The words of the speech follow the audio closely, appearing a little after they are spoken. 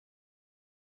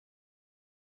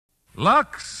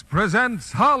Lux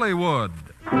presents Hollywood.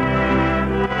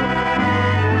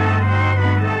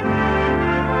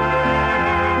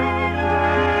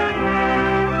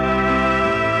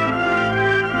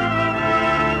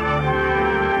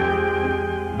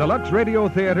 The Lux Radio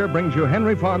Theater brings you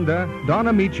Henry Fonda, Don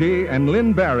Amici, and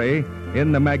Lynn Barry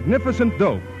in The Magnificent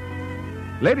Dope.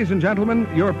 Ladies and gentlemen,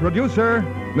 your producer,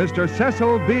 Mr.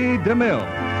 Cecil B.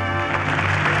 DeMille.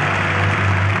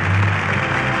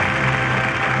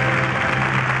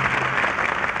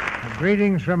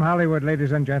 Greetings from Hollywood,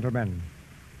 ladies and gentlemen.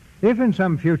 If in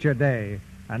some future day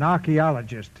an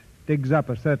archaeologist digs up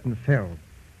a certain fill,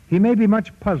 he may be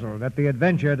much puzzled at the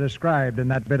adventure described in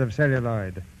that bit of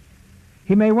celluloid.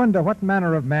 He may wonder what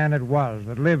manner of man it was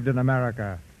that lived in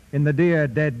America in the dear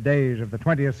dead days of the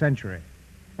 20th century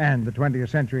and the 20th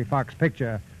Century Fox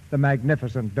picture, The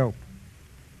Magnificent Dope.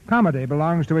 Comedy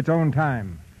belongs to its own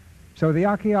time, so the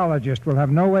archaeologist will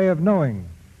have no way of knowing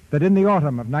that in the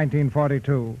autumn of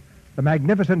 1942, The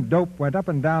Magnificent Dope went up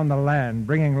and down the land,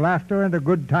 bringing laughter and a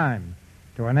good time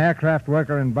to an aircraft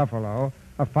worker in Buffalo,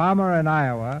 a farmer in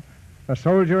Iowa, a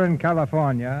soldier in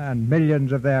California, and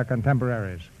millions of their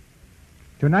contemporaries.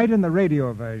 Tonight in the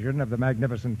radio version of The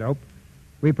Magnificent Dope,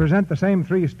 we present the same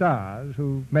three stars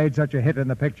who made such a hit in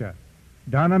the picture: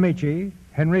 Don Amici,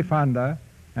 Henry Fonda,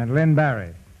 and Lynn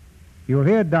Barry. You'll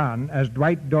hear Don as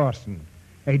Dwight Dawson,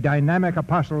 a dynamic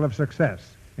apostle of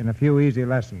success in a few easy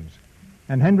lessons,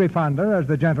 and Henry Fonda as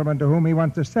the gentleman to whom he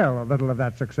wants to sell a little of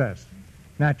that success.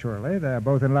 Naturally, they're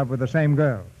both in love with the same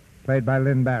girl, played by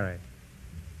Lynn Barry.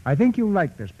 I think you'll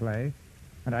like this play,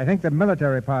 and I think the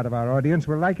military part of our audience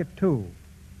will like it too.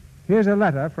 Here's a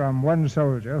letter from one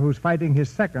soldier who's fighting his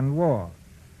second war.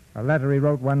 A letter he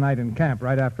wrote one night in camp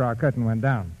right after our curtain went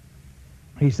down.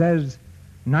 He says,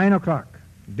 9 o'clock,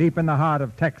 deep in the heart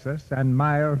of Texas and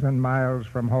miles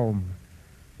from home.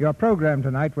 Your program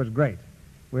tonight was great.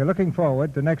 We're looking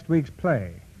forward to next week's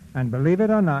play. And believe it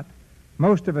or not,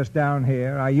 most of us down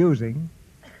here are using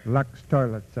Lux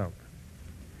toilet soap.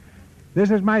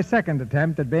 This is my second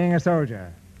attempt at being a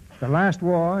soldier. The last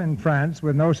war in France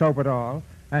with no soap at all,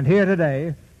 and here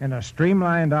today in a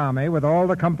streamlined army with all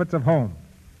the comforts of home.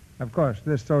 Of course,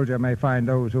 this soldier may find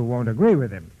those who won't agree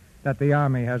with him that the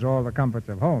army has all the comforts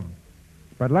of home.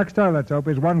 But Lux toilet soap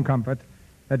is one comfort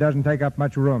that doesn't take up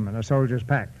much room in a soldier's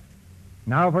pack.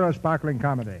 Now for a sparkling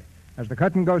comedy, as the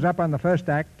curtain goes up on the first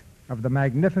act of The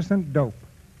Magnificent Dope,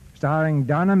 starring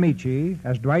Don Amici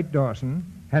as Dwight Dawson,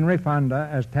 Henry Fonda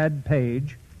as Tad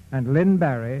Page, and Lynn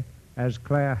Barry as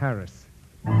Claire Harris.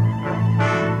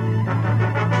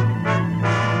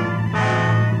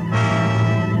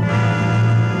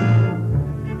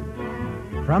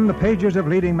 From the pages of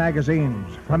leading magazines,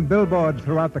 from billboards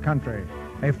throughout the country,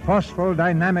 a forceful,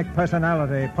 dynamic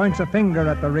personality points a finger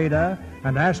at the reader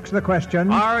and asks the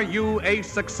question, are you a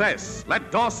success?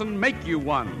 Let Dawson make you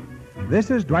one.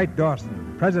 This is Dwight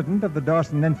Dawson, president of the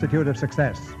Dawson Institute of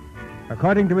Success.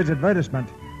 According to his advertisement,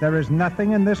 there is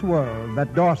nothing in this world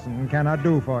that Dawson cannot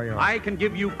do for you. I can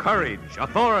give you courage,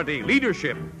 authority,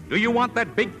 leadership. Do you want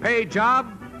that big pay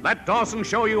job? Let Dawson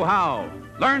show you how.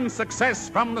 Learn success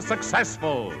from the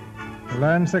successful.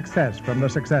 Learn success from the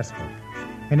successful.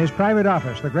 In his private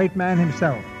office, the great man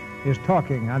himself is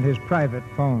talking on his private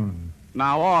phone.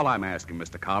 Now, all I'm asking,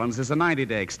 Mr. Collins, is a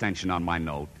 90-day extension on my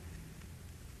note.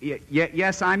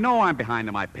 Yes, I know I'm behind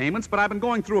in my payments, but I've been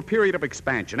going through a period of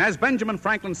expansion. As Benjamin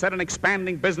Franklin said, an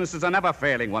expanding business is a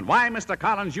never-failing one. Why, Mr.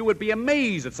 Collins, you would be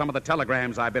amazed at some of the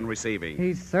telegrams I've been receiving.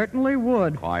 He certainly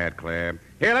would. Quiet, Claire.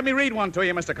 Here, let me read one to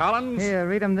you, Mr. Collins. Here,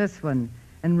 read him this one.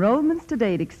 Enrollments to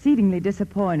date exceedingly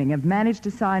disappointing. Have managed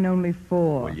to sign only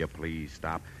 4. Will you please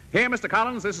stop? Here, Mr.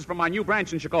 Collins, this is from my new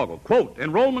branch in Chicago. Quote,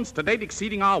 enrollments to date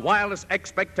exceeding our wildest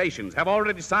expectations. Have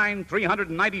already signed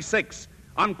 396.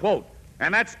 Unquote.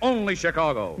 And that's only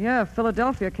Chicago. Yeah,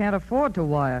 Philadelphia can't afford to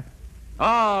wire.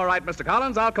 All right, Mr.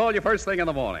 Collins, I'll call you first thing in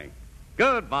the morning.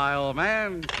 Goodbye, old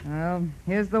man. Well,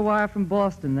 here's the wire from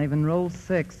Boston. They've enrolled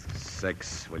 6.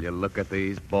 6. Will you look at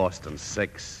these? Boston,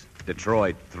 6.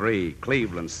 Detroit, 3.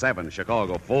 Cleveland, 7.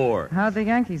 Chicago, 4. How'd the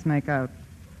Yankees make out?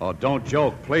 Oh, don't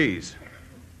joke, please.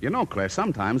 You know, Claire,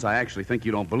 sometimes I actually think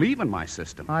you don't believe in my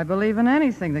system. I believe in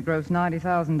anything that grossed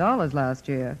 $90,000 last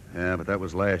year. Yeah, but that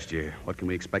was last year. What can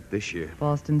we expect this year?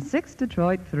 Boston 6,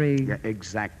 Detroit 3. Yeah,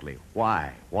 exactly.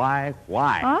 Why? Why?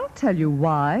 I'll tell you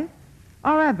why.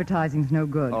 Our advertising's no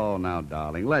good. Oh, now,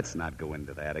 darling, let's not go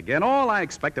into that again. All I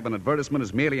expect of an advertisement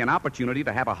is merely an opportunity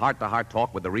to have a heart-to-heart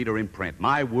talk with the reader in print.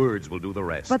 My words will do the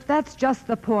rest. But that's just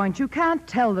the point. You can't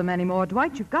tell them anymore,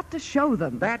 Dwight. You've got to show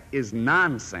them. That is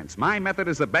nonsense. My method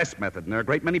is the best method, and there are a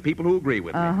great many people who agree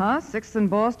with me. Uh-huh. 6 in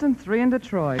Boston, 3 in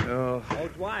Detroit. Oh,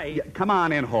 Dwight. Yeah, come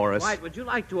on in, Horace. Dwight, would you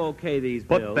like to okay these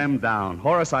bills? Put them down.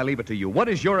 Horace, I leave it to you. What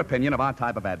is your opinion of our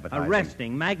type of advertising?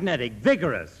 Arresting, magnetic,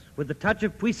 vigorous, with a touch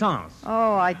of puissance.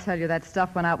 Oh, I tell you, that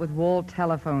stuff went out with wall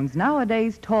telephones.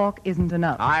 Nowadays, talk isn't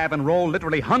enough. I have enrolled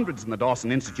literally hundreds in the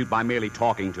Dawson Institute by merely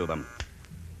talking to them.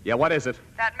 Yeah, what is it?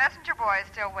 That messenger boy is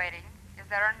still waiting. Is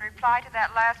there any reply to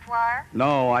that last wire?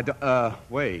 No,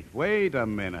 wait a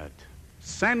minute.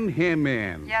 Send him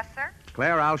in. Yes, sir.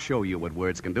 Claire, I'll show you what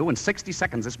words can do. In 60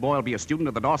 seconds, this boy will be a student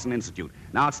of the Dawson Institute.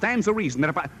 Now, it stands to reason that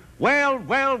if I... Well,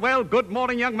 good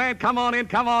morning, young man. Come on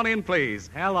in, please.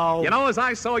 Hello. You know, as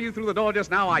I saw you through the door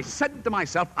just now, I said to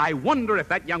myself, I wonder if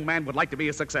that young man would like to be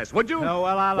a success. Would you? No,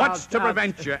 well, What's to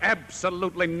prevent you?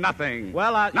 Absolutely nothing.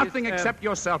 Well, Nothing except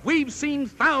yourself. We've seen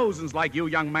thousands like you,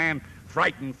 young man.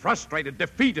 Frightened, frustrated,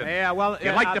 defeated. Yeah, well...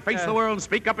 You like to face the world and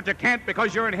speak up, but you can't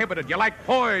because you're inhibited. You like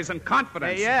poise and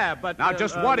confidence. Yeah, but... Now,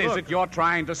 just what is look. it you're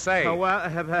trying to say?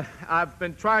 I've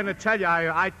been trying to tell you,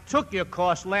 I took your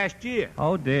course last year.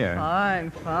 Oh, dear.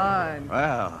 Fine.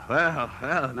 Well,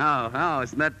 now,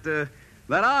 isn't that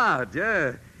odd,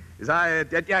 yeah. As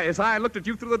I looked at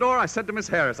you through the door, I said to Miss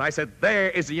Harris, I said,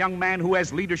 there is a young man who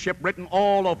has leadership written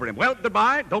all over him. Well,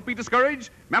 goodbye. Don't be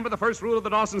discouraged. Remember the first rule of the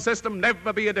Dawson system,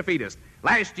 never be a defeatist.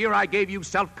 Last year I gave you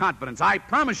self-confidence. I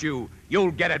promise you,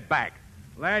 you'll get it back.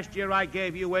 Last year I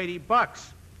gave you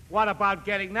 $80. What about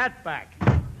getting that back?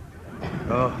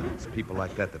 Oh, it's people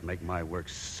like that make my work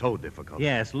so difficult.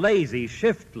 Yes, lazy,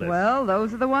 shiftless. Well,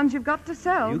 those are the ones you've got to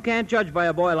sell. You can't judge by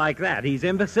a boy like that. He's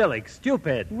imbecilic,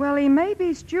 stupid. Well, he may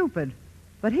be stupid,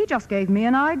 but he just gave me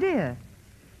an idea.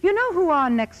 You know who our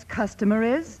next customer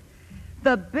is?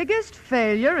 The biggest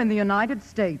failure in the United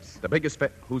States. The biggest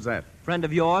who's that? Friend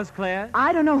of yours, Claire?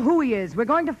 I don't know who he is. We're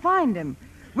going to find him.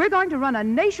 We're going to run a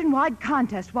nationwide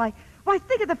contest. Why,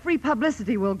 think of the free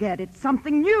publicity we'll get. It's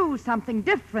something new, something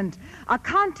different. A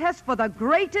contest for the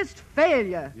greatest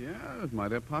failure. Yeah, it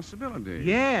might have possibility.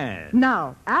 Yeah.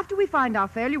 Now, after we find our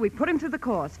failure, we put him through the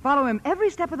course, follow him every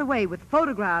step of the way with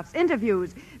photographs,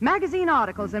 interviews, magazine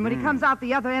articles, and when he comes out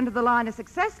the other end of the line of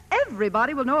success,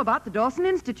 everybody will know about the Dawson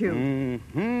Institute.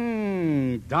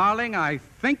 Darling, I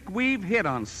think we've hit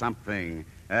on something.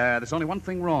 There's only one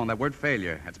thing wrong, that word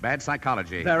failure. That's bad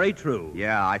psychology. Very true.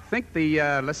 Yeah, I think the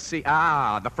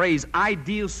phrase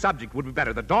ideal subject would be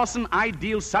better. The Dawson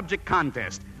Ideal Subject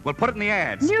Contest. We'll put it in the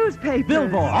ads. Newspapers.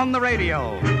 Billboard. On the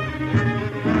radio.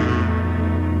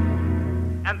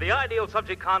 And the Ideal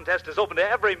Subject Contest is open to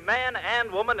every man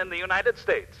and woman in the United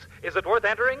States. Is it worth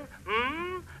entering?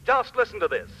 Just listen to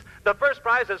this. The first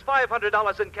prize is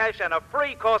 $500 in cash and a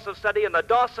free course of study in the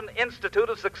Dawson Institute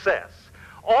of Success.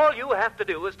 All you have to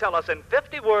do is tell us in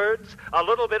 50 words a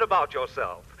little bit about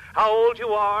yourself. How old you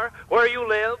are, where you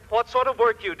live, what sort of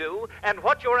work you do, and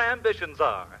what your ambitions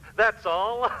are. That's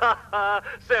all.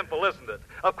 Simple, isn't it?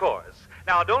 Of course.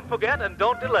 Now, don't forget and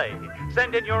don't delay.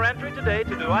 Send in your entry today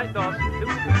to Dwight Dawson.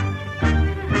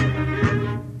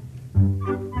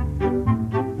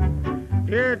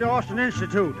 Dear Dawson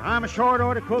Institute, I'm a short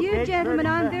order cook. Dear gentlemen,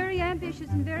 I'm very ambitious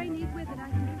and very neat with it.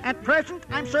 At present,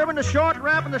 I'm serving the short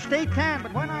wrap in the state can,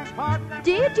 but when I'm part...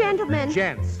 Dear gentlemen.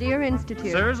 Gents. Dear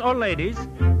Institute. Sirs or ladies?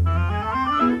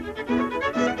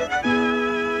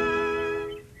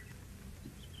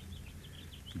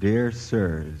 Dear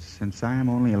sirs, since I am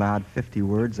only allowed 50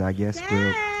 words, I guess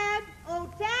we'll... Ted!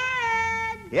 Oh,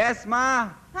 Ted! Yes, Ma?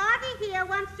 Party here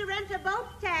wants to rent a boat,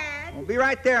 Ted. We'll be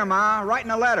right there, Ma. Writing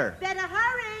a letter. Better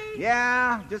hurry.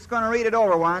 Yeah, just going to read it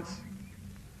over once.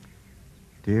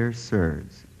 Dear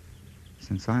sirs,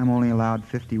 since I am only allowed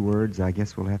 50 words, I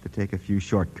guess we'll have to take a few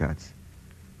shortcuts.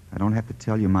 I don't have to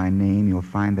tell you my name. You'll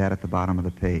find that at the bottom of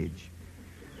the page.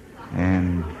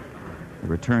 And the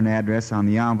return address on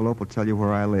the envelope will tell you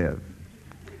where I live.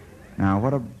 Now, what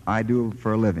do I do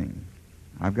for a living?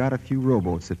 I've got a few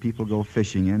rowboats that people go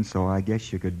fishing in, so I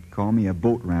guess you could call me a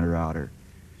boat renter-outer.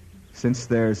 Since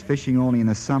there's fishing only in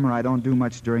the summer, I don't do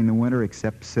much during the winter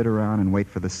except sit around and wait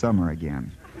for the summer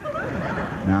again.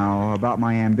 Now, about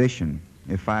my ambition.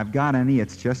 If I've got any,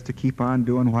 it's just to keep on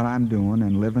doing what I'm doing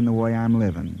and living the way I'm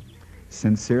living.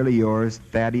 Sincerely yours,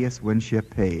 Thaddeus Winship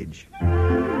Page.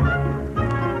 And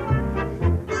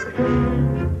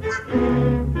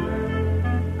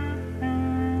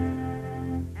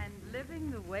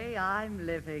living the way I'm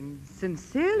living.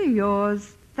 Sincerely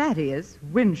yours, Thaddeus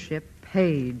Winship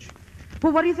Page.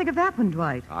 Well, what do you think of that one,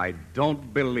 Dwight? I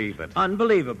don't believe it.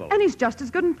 Unbelievable. And he's just as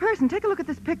good in person. Take a look at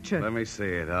this picture. Let me see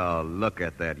it. Oh, look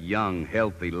at that. Young,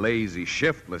 healthy, lazy,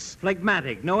 shiftless.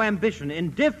 Phlegmatic, no ambition,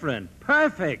 indifferent,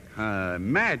 perfect.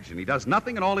 Imagine. He does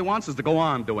nothing and all he wants is to go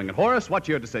on doing it. Horace, what's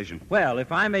your decision? Well,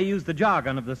 if I may use the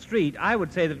jargon of the street, I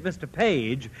would say that Mr.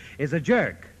 Page is a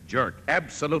jerk. Jerk.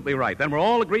 Absolutely right. Then we're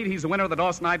all agreed he's the winner of the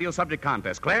Dawson Ideal Subject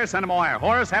Contest. Claire, send him a wire.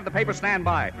 Horace, have the paper stand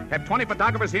by. Have 20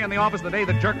 photographers here in the office the day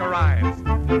the jerk arrives.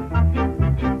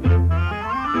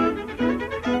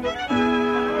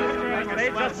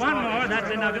 Just one more. That's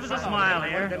enough. Give us a smile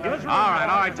here. All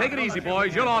right. Take it easy,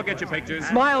 boys. You'll all get your pictures.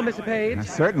 Smile, Mr. Page.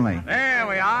 Certainly. There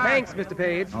we are. Thanks, Mr.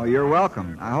 Page. Oh, you're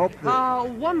welcome. I hope that...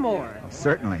 One more.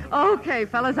 Certainly. Okay,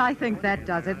 fellas, I think that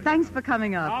does it. Thanks for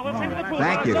coming up.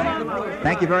 Thank you.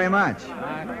 Thank you very much.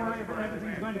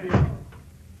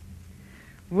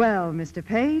 Well, Mr.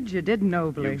 Page, you did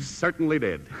nobly. You certainly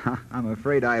did. I'm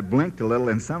afraid I blinked a little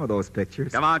in some of those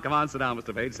pictures. Come on. Sit down,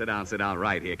 Mr. Page. Sit down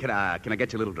right here. Can I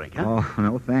get you a little drink, huh? Oh,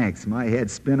 no, thanks. My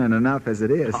head's spinning enough as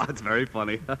it is. Oh, it's very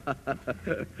funny.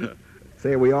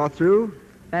 Say, are we all through?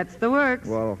 That's the works.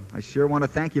 Well, I sure want to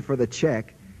thank you for the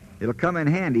check. It'll come in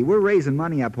handy. We're raising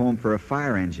money up home for a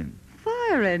fire engine.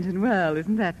 Fire engine? Well,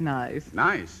 isn't that nice?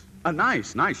 Nice.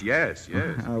 Nice. Yes.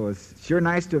 Oh, it was sure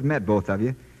nice to have met both of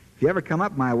you. If you ever come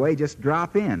up my way, just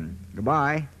drop in.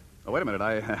 Goodbye. Oh, wait a minute.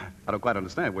 I don't quite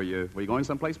understand. Were you going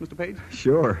someplace, Mr. Page?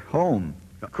 Sure, home.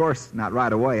 Of course, not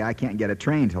right away. I can't get a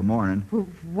train till morning. Well,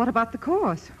 what about the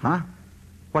course? Huh?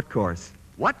 What course?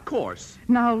 What course?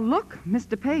 Now, look,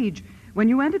 Mr. Page, when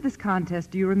you entered this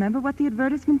contest, do you remember what the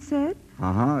advertisement said?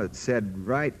 It said,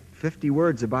 write 50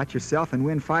 words about yourself and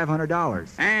win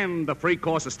 $500. And the free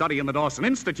course of study in the Dawson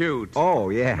Institute.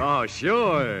 Oh, yeah. Oh,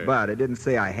 sure. But it didn't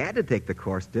say I had to take the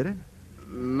course, did it?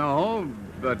 No,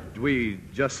 but we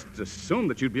just assumed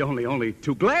that you'd be only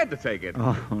too glad to take it.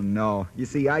 Oh, no. You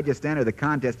see, I just entered the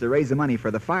contest to raise the money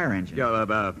for the fire engine. Yeah,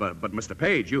 but Mr.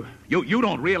 Page, you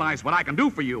don't realize what I can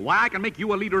do for you. Why, I can make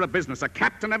you a leader of business, a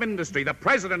captain of industry, the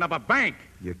president of a bank.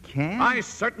 You can? I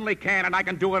certainly can, and I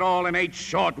can do it all in 8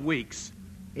 short weeks.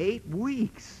 8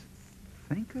 weeks?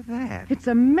 Think of that. It's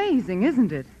amazing,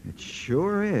 isn't it? It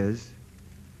sure is.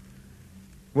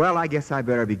 Well, I guess I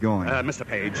better be going. Mr.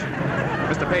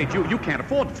 Page, you can't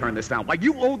afford to turn this down. Why,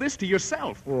 you owe this to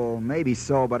yourself. Well, maybe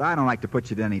so, but I don't like to put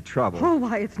you to any trouble. Oh,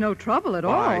 why, it's no trouble at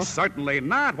all. Why, certainly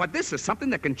not. What, this is something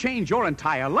that can change your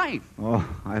entire life. Oh,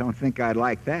 I don't think I'd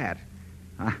like that.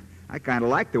 I kind of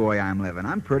like the way I'm living.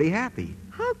 I'm pretty happy.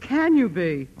 How can you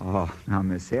be? Oh, now,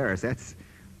 Miss Harris,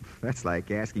 that's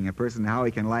like asking a person how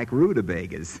he can like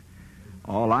rutabagas.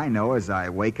 All I know is I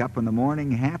wake up in the morning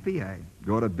happy, I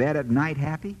go to bed at night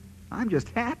happy. I'm just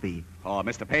happy. Oh,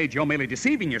 Mr. Page, you're merely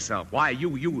deceiving yourself. Why,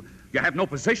 you have no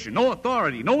position, no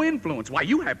authority, no influence. Why,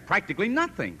 you have practically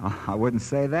nothing. Oh, I wouldn't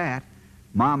say that.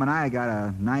 Mom and I got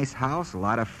a nice house, a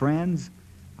lot of friends.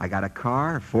 I got a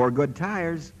car, 4 good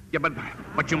tires. Yeah,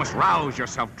 but you must rouse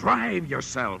yourself, drive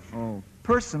yourself. Oh,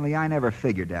 personally, I never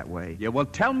figured that way. Yeah, well,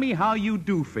 tell me how you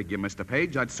do figure, Mr.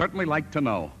 Page. I'd certainly like to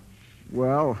know.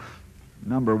 Well,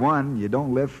 number 1, you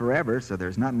don't live forever, so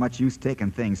there's not much use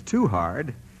taking things too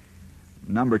hard.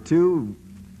 Number 2,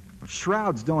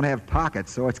 shrouds don't have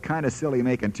pockets, so it's kind of silly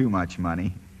making too much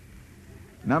money.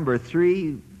 Number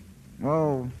 3,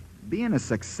 well, being a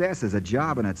success is a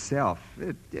job in itself.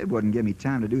 It wouldn't give me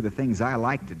time to do the things I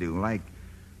like to do, like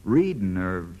reading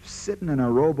or sitting in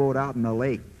a rowboat out in the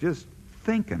lake, just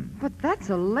thinking. But that's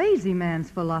a lazy man's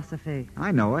philosophy.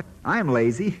 I know it. I'm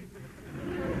lazy.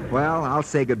 Well, I'll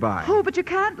say goodbye. Oh, but you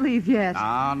can't leave yet.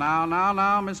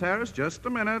 Now, Miss Harris, just a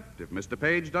minute. If Mr.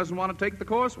 Page doesn't want to take the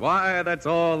course, why, that's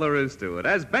all there is to it.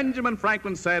 As Benjamin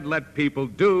Franklin said, let people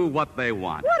do what they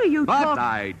want. What are you But talking...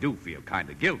 I do feel kind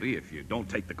of guilty. If you don't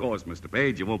take the course, Mr.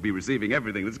 Page, you won't be receiving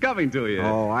everything that's coming to you.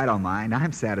 Oh, I don't mind.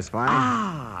 I'm satisfied.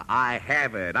 I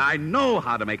have it. I know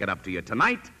how to make it up to you.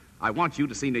 Tonight, I want you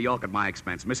to see New York at my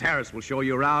expense. Miss Harris will show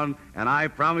you around, and I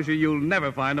promise you'll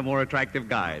never find a more attractive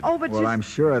guide. Oh, but well, I'm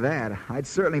sure of that. I'd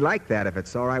certainly like that if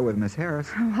it's all right with Miss Harris.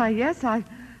 Why, yes,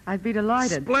 I'd be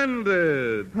delighted.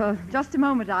 Splendid. Just a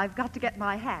moment. I've got to get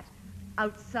my hat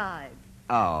outside.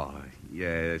 Oh, yeah.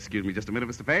 Excuse me just a minute,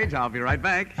 Mr. Page. I'll be right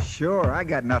back. Sure. I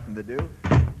got nothing to do.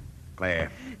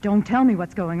 Claire. Don't tell me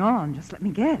what's going on. Just let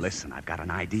me guess. Listen, I've got an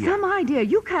idea. Some idea.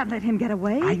 You can't let him get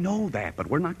away. I know that, but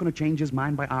we're not going to change his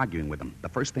mind by arguing with him. The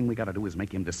first thing we got to do is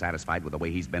make him dissatisfied with the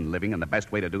way he's been living, and the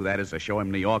best way to do that is to show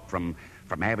him New York from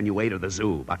Avenue A to the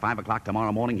zoo. By 5 o'clock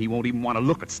tomorrow morning, he won't even want to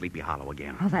look at Sleepy Hollow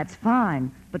again. Oh, that's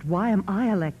fine. But why am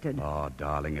I elected? Oh,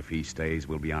 darling, if he stays,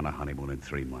 we'll be on a honeymoon in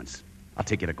 3 months. I'll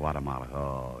take you to Guatemala.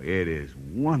 Oh, it is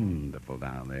wonderful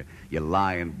down there. You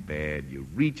lie in bed, you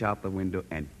reach out the window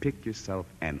and pick yourself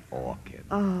an orchid.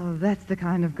 Oh, that's the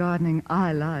kind of gardening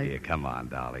I like. Here, come on,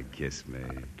 darling, kiss me.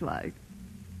 Like.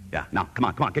 Yeah, now, come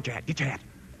on, get your hat.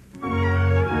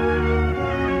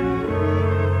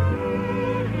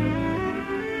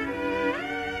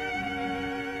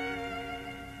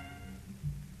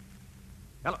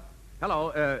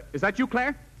 Hello, is that you,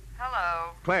 Claire?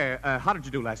 Hello. Claire, how did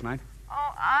you do last night?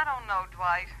 Oh, I don't know,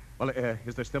 Dwight. Well,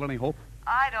 is there still any hope?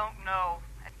 I don't know.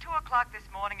 At 2 o'clock this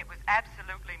morning, it was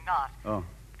absolutely not. Oh.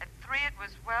 At 3, it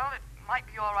was, well, it might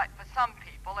be all right for some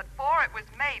people. At 4, it was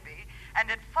maybe.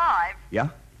 And at 5... Yeah?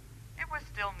 It was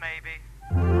still maybe.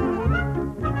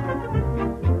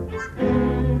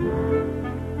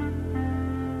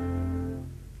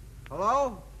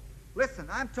 Hello? Listen,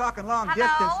 I'm talking long Hello?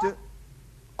 distance to...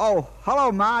 Oh,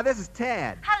 hello, Ma. This is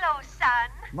Tad. Hello,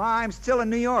 son. Ma, I'm still in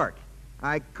New York.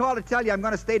 I called to tell you I'm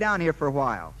going to stay down here for a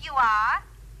while. You are?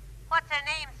 What's her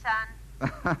name,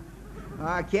 son?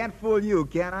 I can't fool you,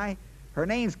 can I? Her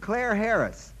name's Claire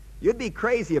Harris. You'd be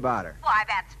crazy about her. Why,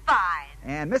 that's fine.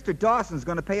 And Mr. Dawson's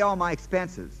going to pay all my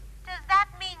expenses. Does that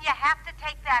mean you have to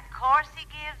take that course he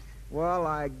gives? Well,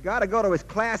 I got to go to his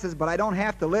classes, but I don't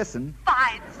have to listen.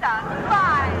 Fine, son,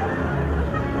 fine.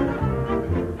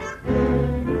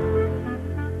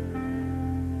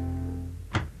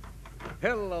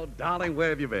 Hello, darling, where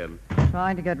have you been?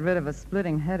 Trying to get rid of a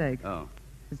splitting headache. Oh.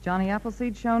 Has Johnny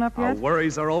Appleseed shown up Our yet?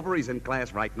 worries are over. He's in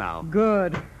class right now.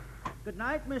 Good. Good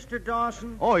night, Mr.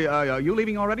 Dawson. Oh, are you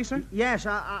leaving already, sir? Yes,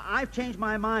 I've changed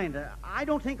my mind. I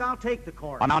don't think I'll take the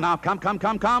course. Oh, now,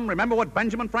 come. Remember what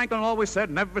Benjamin Franklin always said,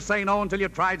 never say no until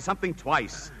you've tried something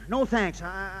twice. No, thanks.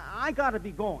 I gotta be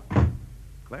going.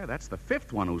 Claire, that's the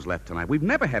 5th one who's left tonight. We've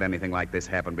never had anything like this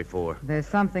happen before. There's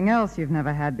something else you've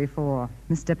never had before.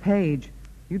 Mr. Page,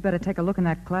 you'd better take a look in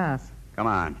that class. Come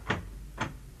on.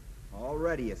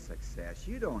 Already a success.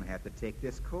 You don't have to take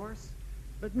this course.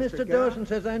 But Mr. Dawson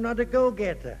says I'm not a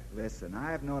go-getter. Listen,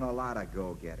 I've known a lot of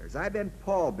go-getters. I've been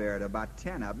pallbearer to about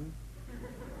 10 of them.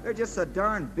 They're just so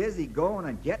darn busy going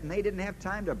and getting, they didn't have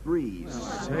time to breathe.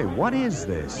 Say, what is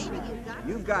this?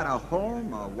 You've got a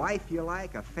home, a wife you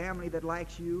like, a family that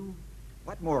likes you.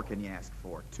 What more can you ask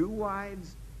for? 2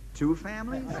 wives? 2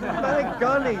 families? By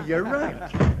golly, you're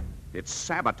right. It's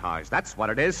sabotage. That's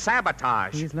what it is,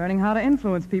 sabotage. He's learning how to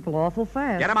influence people awful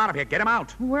fast. Get him out of here. Get him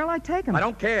out. Where'll I take him? I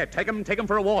don't care. Take him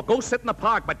for a walk. Go sit in the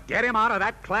park, but get him out of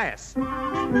that class.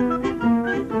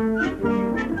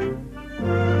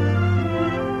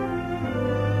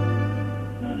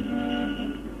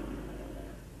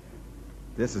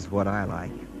 This is what I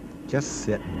like. Just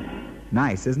sitting.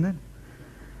 Nice, isn't it?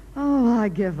 Oh, I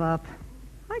give up.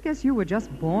 I guess you were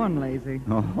just born lazy.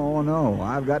 Oh, no.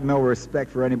 I've got no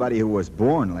respect for anybody who was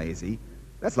born lazy.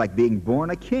 That's like being born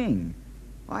a king.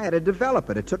 I had to develop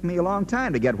it. It took me a long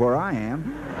time to get where I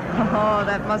am. Oh,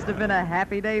 that must have been a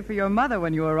happy day for your mother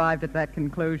when you arrived at that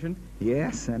conclusion.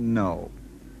 Yes and no.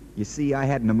 You see, I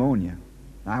had pneumonia.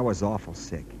 I was awful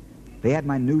sick. They had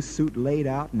my new suit laid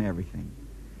out and everything.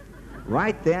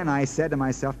 Right then, I said to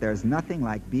myself, there's nothing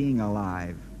like being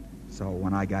alive. So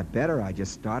when I got better, I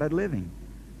just started living.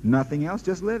 Nothing else,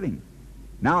 just living.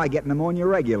 Now I get pneumonia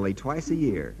regularly, twice a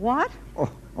year. What?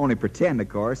 Oh, only pretend, of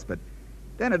course, but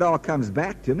then it all comes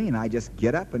back to me, and I just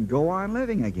get up and go on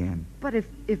living again. But if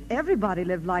everybody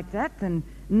lived like that, then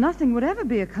nothing would ever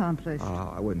be accomplished.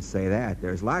 Oh, I wouldn't say that.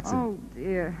 There's lots of... Oh,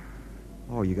 dear.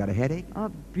 Oh, you got a headache? A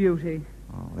beauty.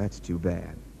 Oh, that's too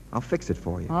bad. I'll fix it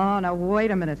for you. Oh, now,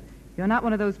 wait a minute. You're not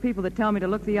one of those people that tell me to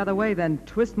look the other way, then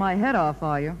twist my head off,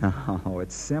 are you? Oh,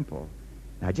 it's simple.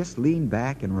 Now, just lean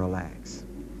back and relax.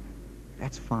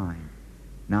 That's fine.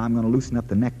 Now I'm going to loosen up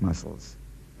the neck muscles.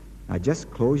 Now, just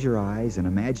close your eyes and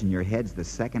imagine your head's the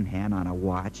second hand on a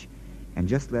watch and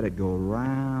just let it go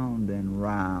round and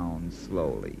round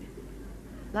slowly.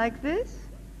 Like this?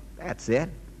 That's it.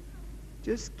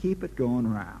 Just keep it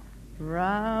going round.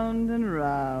 Round and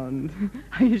round.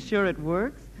 Are you sure it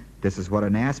works? This is what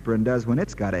an aspirin does when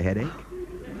it's got a headache.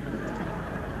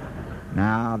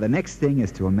 Now, the next thing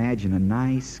is to imagine a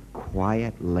nice,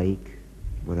 quiet lake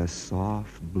with a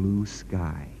soft blue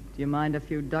sky. Do you mind a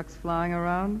few ducks flying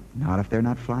around? Not if they're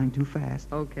not flying too fast.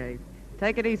 Okay.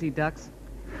 Take it easy, ducks.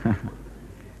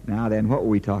 Now then, what were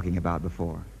we talking about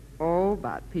before? Oh,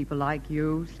 about people like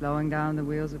you slowing down the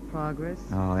wheels of progress.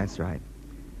 Oh, that's right.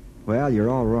 Well, you're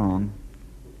all wrong.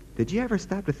 Did you ever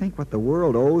stop to think what the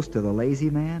world owes to the lazy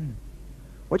man?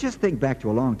 Well, just think back to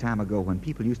a long time ago when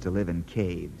people used to live in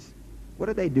caves. What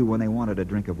did they do when they wanted a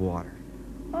drink of water?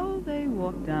 Oh, they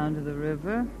walked down to the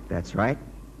river. That's right.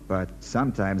 But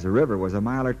sometimes the river was a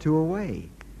mile or two away.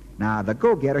 Now, the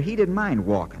go-getter, he didn't mind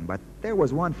walking, but there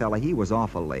was one fella, he was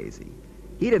awful lazy.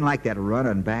 He didn't like that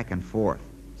running back and forth.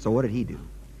 So what did he do?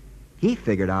 He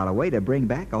figured out a way to bring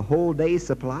back a whole day's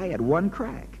supply at one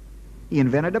crack. He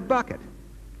invented a bucket.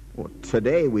 Well,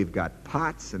 today we've got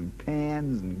pots and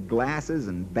pans and glasses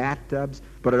and bathtubs,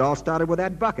 but it all started with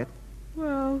that bucket.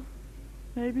 Well,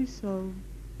 maybe so.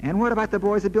 And what about the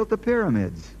boys that built the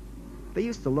pyramids? They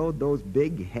used to load those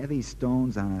big, heavy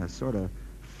stones on a sort of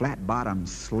flat-bottom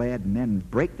sled and then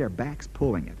break their backs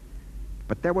pulling it.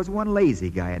 But there was one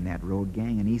lazy guy in that road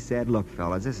gang, and he said, "Look,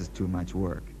 fellas, this is too much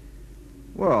work."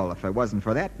 Well, if it wasn't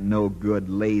for that no-good,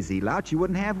 lazy lout, you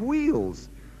wouldn't have wheels.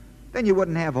 Then you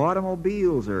wouldn't have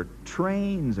automobiles or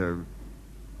trains or...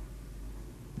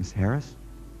 Miss Harris?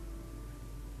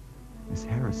 Miss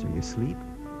Harris, are you asleep?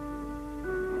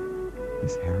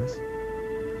 Miss Harris?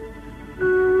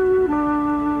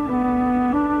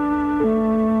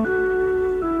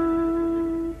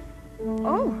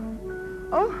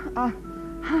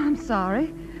 I'm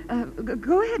sorry.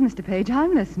 Go ahead, Mr. Page.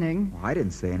 I'm listening. Oh, I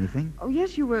didn't say anything. Oh,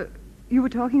 yes, you were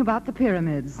talking about the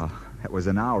pyramids. Oh, that was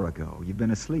an hour ago. You've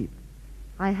been asleep.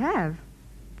 I have?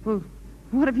 Well,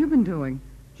 what have you been doing?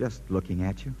 Just looking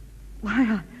at you.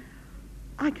 Why,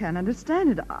 I can't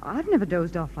understand it. I've never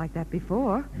dozed off like that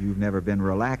before. You've never been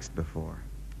relaxed before.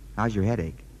 How's your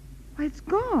headache? Why, it's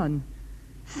gone.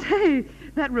 Say,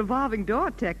 that revolving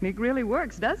door technique really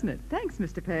works, doesn't it? Thanks,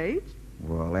 Mr. Page.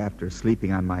 Well, after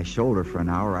sleeping on my shoulder for an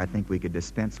hour, I think we could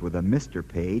dispense with a Mr.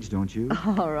 Page, don't you?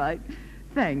 All right.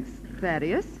 Thanks,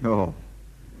 Thaddeus. Oh,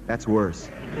 that's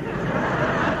worse.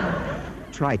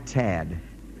 Try Tad.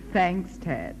 Thanks,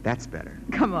 Tad. That's better.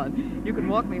 Come on. You can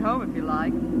walk me home if you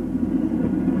like.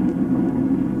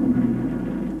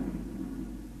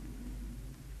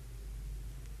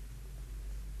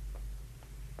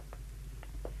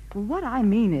 Well, what I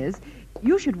mean is,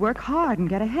 you should work hard and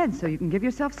get ahead so you can give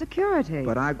yourself security.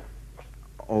 But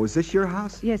Oh, is this your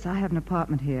house? Yes, I have an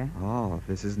apartment here. Oh,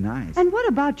 this is nice. And what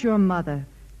about your mother?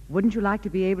 Wouldn't you like to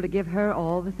be able to give her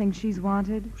all the things she's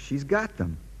wanted? She's got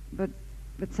them. But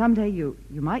someday you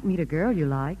might meet a girl you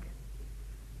like.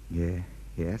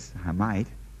 Yes, I might.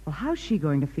 Well, how's she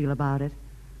going to feel about it?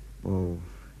 Well,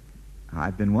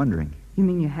 I've been wondering. You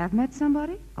mean you have met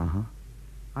somebody? Uh-huh.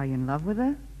 Are you in love with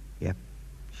her? Yep,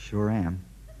 sure am.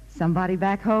 Somebody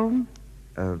back home?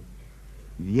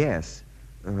 Yes.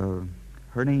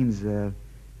 Her name's,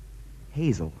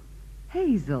 Hazel.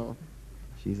 Hazel?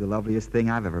 She's the loveliest thing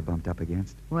I've ever bumped up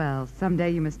against. Well, someday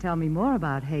you must tell me more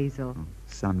about Hazel. Oh,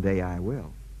 someday I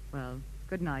will. Well,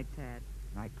 good night, Tad.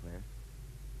 Night, Claire.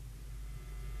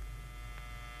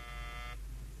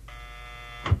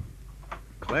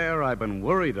 Claire, I've been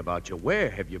worried about you.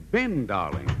 Where have you been,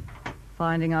 darling?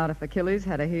 Finding out if Achilles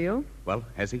had a heel? Well,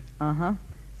 has he? Uh-huh.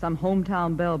 Some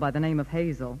hometown belle by the name of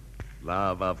Hazel.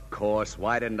 Love, of course.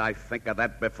 Why didn't I think of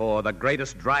that before? The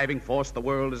greatest driving force the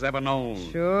world has ever known.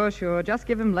 Sure. Just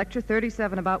give him Lecture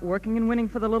 37 about working and winning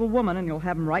for the little woman, and you'll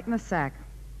have him right in the sack.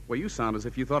 Well, you sound as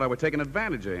if you thought I were taking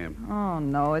advantage of him. Oh,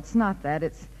 no, it's not that.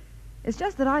 It's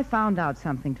just that I found out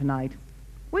something tonight.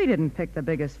 We didn't pick the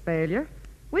biggest failure.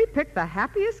 We picked the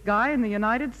happiest guy in the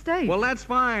United States. Well, that's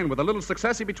fine. With a little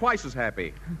success, he'd be twice as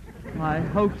happy. I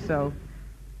hope so.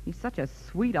 He's such a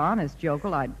sweet, honest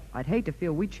jokel. I'd hate to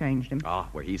feel we changed him. Ah,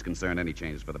 where he's concerned, any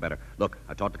changes for the better. Look,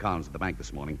 I talked to Collins at the bank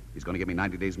this morning. He's going to give me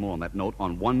 90 days more on that note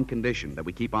on one condition, that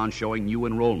we keep on showing new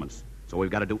enrollments. So we've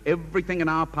got to do everything in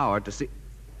our power to see...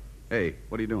 Hey,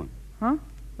 what are you doing? Huh?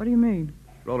 What do you mean?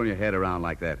 Rolling your head around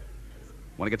like that.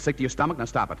 Want to get sick to your stomach? Now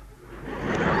stop it.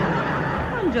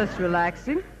 I'm just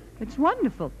relaxing. It's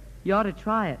wonderful. You ought to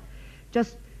try it.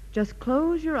 Just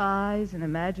close your eyes and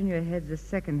imagine your head's a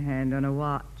second hand on a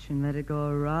watch and let it go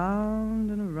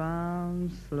around and around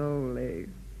slowly.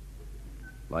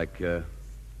 Like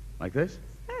this?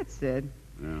 That's it.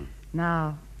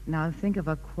 Yeah. Now think of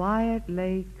a quiet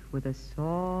lake with a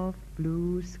soft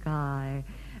blue sky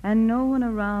and no one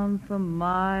around for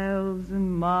miles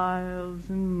and miles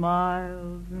and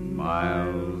miles and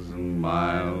miles and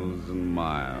miles and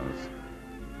miles.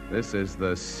 This is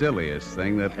the silliest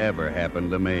thing that ever happened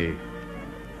to me.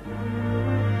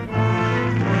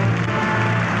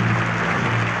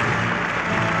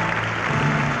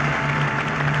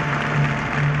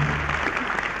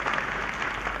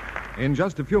 In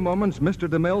just a few moments, Mr.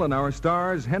 DeMille and our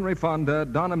stars, Henry Fonda,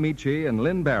 Don Amici, and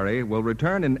Lynn Barry, will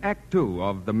return in Act Two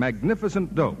of The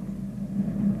Magnificent Dope.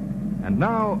 And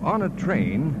now, on a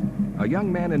train, a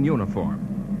young man in uniform.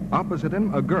 Opposite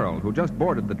him, a girl who just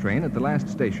boarded the train at the last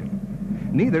station.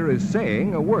 Neither is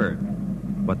saying a word,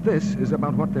 but this is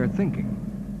about what they're thinking.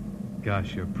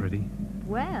 Gosh, you're pretty.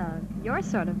 Well, you're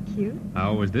sort of cute. I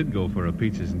always did go for a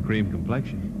peaches and cream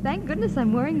complexion. Thank goodness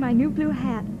I'm wearing my new blue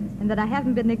hat and that I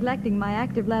haven't been neglecting my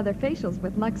active lather facials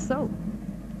with Lux soap.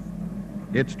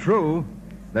 It's true.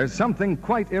 There's something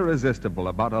quite irresistible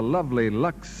about a lovely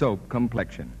Lux soap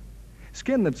complexion.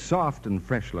 Skin that's soft and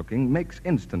fresh-looking makes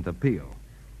instant appeal.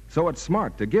 So it's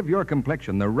smart to give your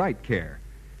complexion the right care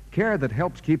that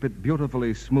helps keep it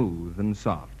beautifully smooth and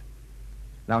soft.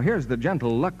 Now, here's the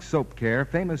gentle Lux soap care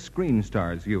famous screen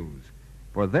stars use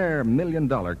for their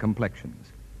million-dollar complexions.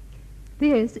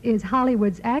 This is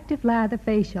Hollywood's active lather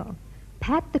facial.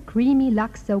 Pat the creamy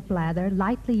Lux soap lather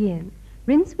lightly in.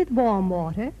 Rinse with warm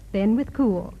water, then with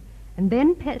cool, and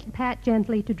then pat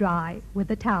gently to dry with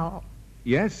a towel.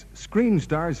 Yes, screen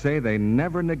stars say they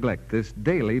never neglect this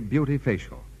daily beauty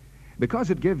facial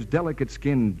because it gives delicate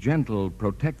skin gentle,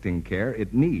 protecting care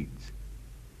it needs.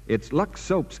 It's Lux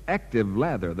Soap's active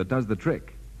lather that does the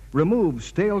trick. Removes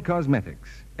stale cosmetics,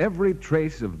 every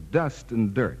trace of dust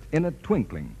and dirt in a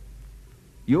twinkling.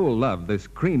 You'll love this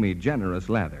creamy, generous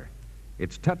lather.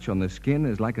 Its touch on the skin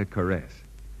is like a caress.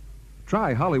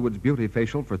 Try Hollywood's Beauty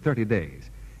Facial for 30 days.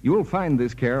 You'll find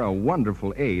this care a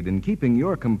wonderful aid in keeping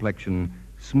your complexion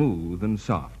smooth and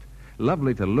soft,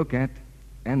 lovely to look at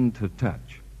and to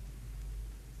touch.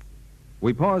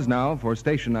 We pause now for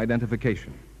station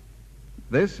identification.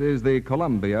 This is the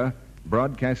Columbia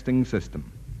Broadcasting System.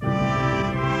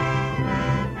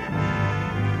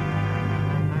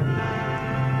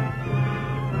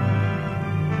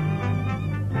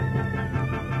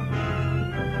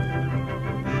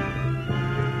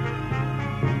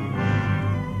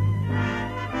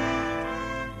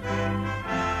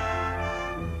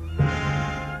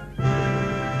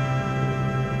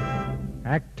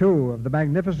 Act 2 of The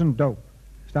Magnificent Dope,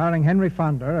 starring Henry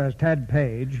Fonda as Tad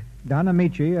Page, Don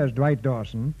Amici as Dwight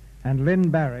Dawson, and Lynn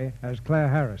Barry as Claire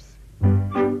Harris.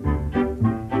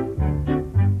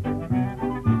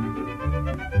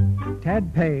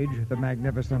 Tad Page, the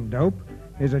magnificent dope,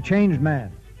 is a changed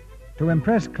man. To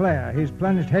impress Claire, he's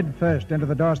plunged headfirst into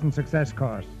the Dawson success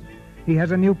course. He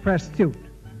has a new pressed suit.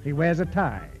 He wears a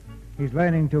tie. He's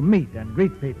learning to meet and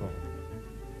greet people.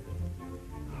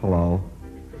 Hello.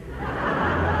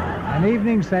 An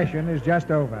evening session is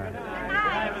just over.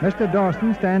 Mr.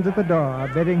 Dawson stands at the door,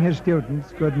 bidding his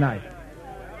students good night.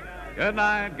 Good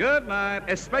night, good night.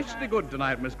 Especially good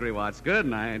tonight, Miss Grewatts. Good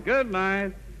night, good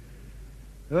night.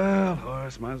 Well,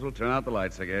 Horace, might as well turn out the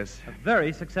lights, I guess. A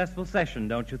very successful session,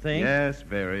 don't you think? Yes,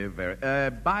 very, very.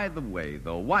 By the way,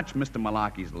 though, watch Mr.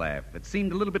 Malaki's laugh. It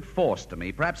seemed a little bit forced to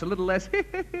me. Perhaps a little less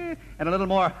and a little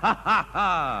more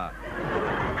ha-ha-ha.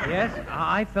 Yes,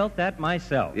 I felt that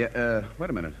myself. Yeah, wait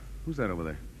a minute. Who's that over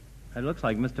there? It looks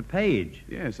like Mr. Page.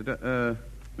 Yes, Mr.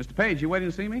 Page, you waiting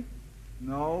to see me?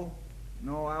 No,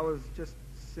 I was just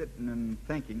sitting and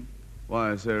thinking.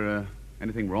 Why, is there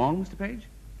anything wrong, Mr. Page?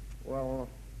 Well,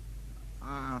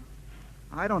 I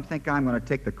don't think I'm going to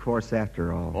take the course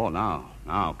after all. Oh,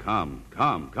 now, come,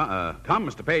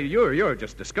 Mr. Page. You're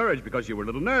just discouraged because you were a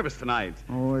little nervous tonight.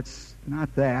 Oh, it's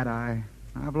not that.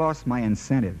 I've lost my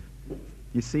incentive.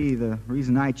 You see, the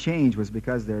reason I changed was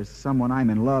because there's someone I'm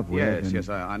in love with. Yes,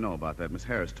 I know about that. Miss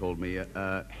Harris told me.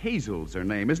 Hazel's her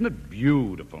name. Isn't it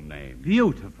beautiful name?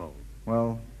 Beautiful.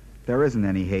 Well, there isn't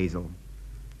any Hazel.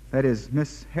 That is,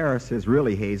 Miss Harris is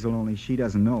really Hazel, only she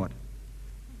doesn't know it.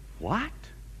 What?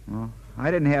 Well,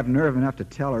 I didn't have nerve enough to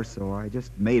tell her, so I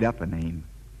just made up a name.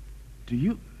 Do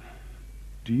you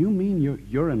mean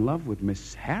you're in love with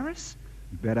Miss Harris?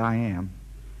 Bet I am.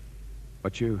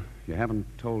 But you haven't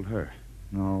told her.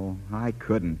 No, I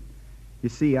couldn't. You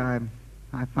see, I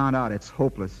found out it's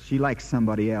hopeless. She likes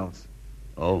somebody else.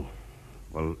 Oh,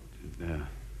 well,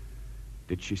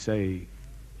 did she say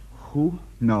who?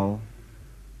 No.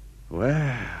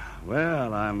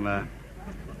 Well,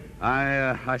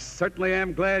 I certainly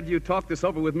am glad you talked this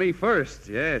over with me first.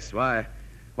 Yes, why,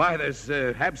 there's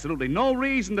absolutely no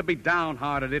reason to be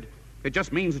downhearted. It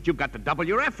just means that you've got to double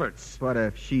your efforts. But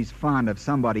if she's fond of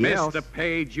somebody else... Mr.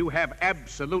 Page, you have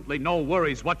absolutely no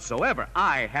worries whatsoever.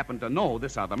 I happen to know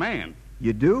this other man.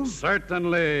 You do?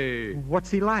 Certainly. What's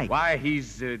he like? Why,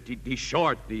 he's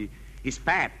short. He's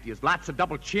fat. He has lots of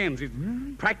double chins. He's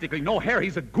practically no hair.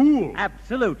 He's a ghoul.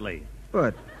 Absolutely.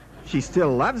 But she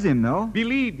still loves him, though.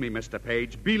 Believe me, Mr.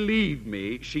 Page, believe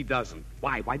me, she doesn't.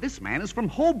 Why, this man is from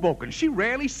Hoboken. She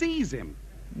rarely sees him.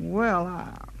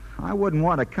 Well, I wouldn't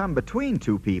want to come between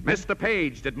two people. Mr.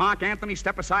 Page, did Mark Antony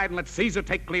step aside and let Caesar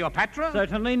take Cleopatra?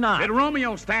 Certainly not. Did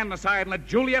Romeo stand aside and let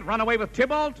Juliet run away with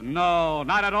Tybalt? No,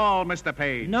 not at all, Mr.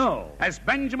 Page. No. As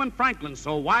Benjamin Franklin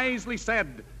so wisely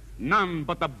said, none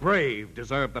but the brave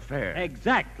deserve the fair.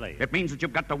 Exactly. It means that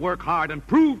you've got to work hard and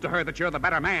prove to her that you're the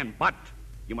better man. But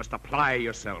You must apply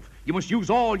yourself. You must use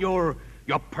all your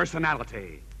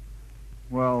personality.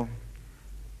 Well,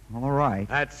 all right.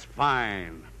 That's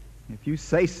fine. If you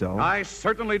say so. I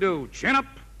certainly do. Chin up.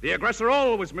 The aggressor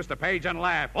always, Mr. Page, and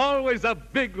laugh. Always a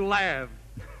big laugh.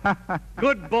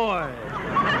 Good boy.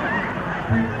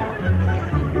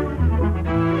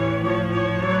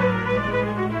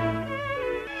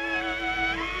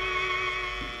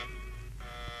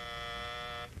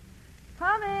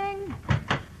 Coming.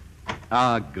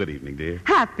 Good evening, dear.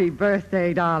 Happy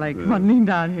birthday, darling. Come on, lean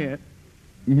down here.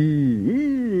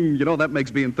 You know, that makes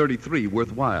being 33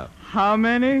 worthwhile. How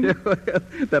many?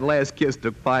 That last kiss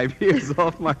took 5 years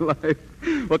off my life.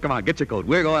 Well, come on, get your coat.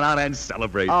 We're going out and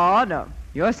celebrate. Oh, no.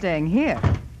 You're staying here.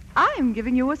 I'm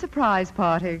giving you a surprise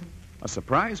party. A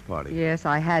surprise party? Yes,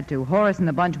 I had to. Horace and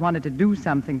the bunch wanted to do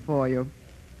something for you.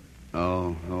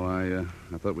 I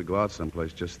thought we'd go out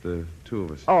someplace, just the two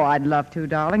of us. Oh, I'd love to,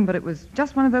 darling, but it was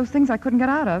just one of those things I couldn't get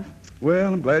out of.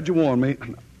 Well, I'm glad you warned me.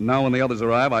 Now when the others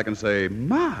arrive, I can say,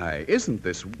 my, isn't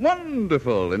this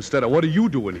wonderful, instead of, what are you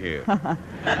doing here?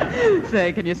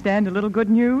 Say, can you stand a little good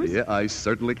news? Yeah, I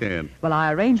certainly can. Well,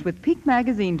 I arranged with Peak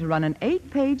Magazine to run an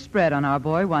 8-page spread on our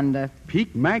boy Wonder.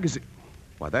 Peak Magazine?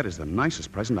 Why, that is the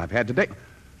nicest present I've had today.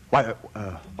 Why,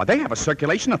 they have a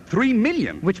circulation of 3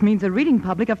 million. Which means a reading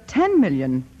public of 10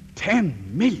 million. 10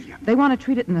 million? They want to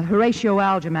treat it in the Horatio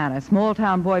Alger manner.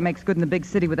 Small-town boy makes good in the big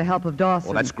city with the help of Dawson.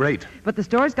 Well, that's great. But the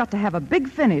story's got to have a big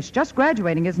finish. Just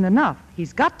graduating isn't enough.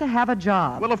 He's got to have a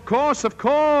job. Well, of course.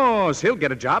 He'll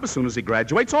get a job as soon as he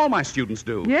graduates. All my students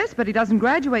do. Yes, but he doesn't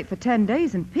graduate for 10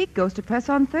 days, and Peak goes to press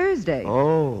on Thursday.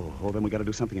 Oh, then we got to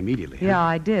do something immediately. Yeah,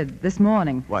 I did, this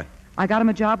morning. What? I got him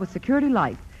a job with Security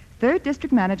Life. 3rd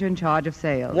district manager in charge of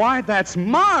sales. Why, that's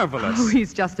marvelous. Oh,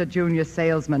 he's just a junior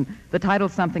salesman. The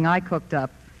title's something I cooked up.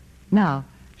 Now,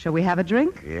 shall we have a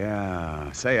drink?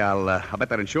 Yeah. Say, I'll bet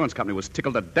that insurance company was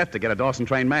tickled to death to get a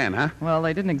Dawson-trained man, huh? Well,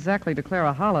 they didn't exactly declare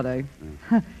a holiday.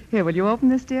 Here, will you open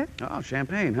this, dear? Oh,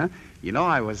 champagne, huh? You know,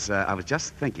 I was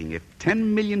just thinking, if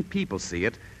 10 million people see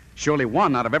it, surely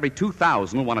 1 out of every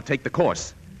 2,000 will want to take the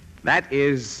course. That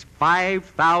is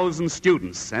 5,000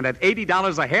 students. And at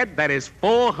 $80 a head, that is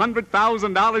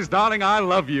 $400,000. Darling, I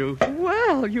love you.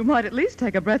 Well, you might at least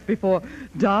take a breath before,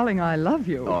 darling, I love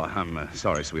you. Oh, I'm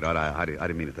sorry, sweetheart. I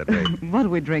didn't mean it that way. What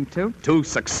do we drink to? To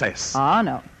success. Ah,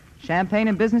 no. Champagne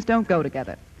and business don't go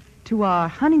together. To our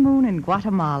honeymoon in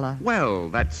Guatemala. Well,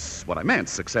 that's what I meant.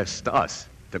 Success to us.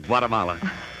 To Guatemala.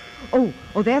 Oh,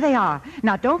 there they are.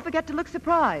 Now, don't forget to look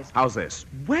surprised. How's this?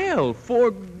 Well, for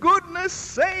goodness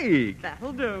sake.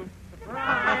 That'll do.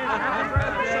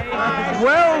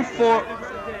 Well,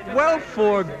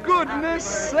 for goodness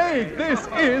sake, this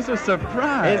is a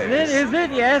surprise. Is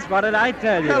it? Yes. What did I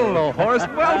tell you? Hello, Horace.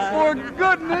 Well, for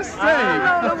goodness sake.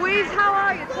 Hello, Louise. How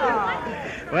are you, Tom?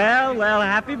 Well,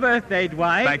 happy birthday,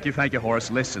 Dwight. Thank you, Horace.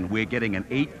 Listen, we're getting an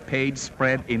 8-page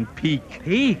spread in Peak.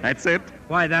 Peak? That's it.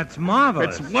 Why, that's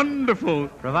marvelous. It's wonderful.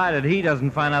 Provided he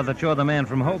doesn't find out that you're the man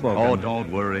from Hoboken. Oh, don't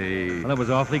worry. Well, it was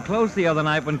awfully close the other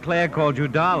night when Claire called you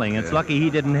darling. It's lucky he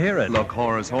didn't hear it. Look,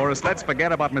 Horace, let's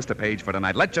forget about Mr. Page for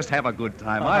tonight. Let's just have a good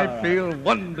time. I feel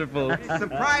wonderful.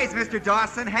 Surprise, Mr.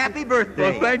 Dawson. Happy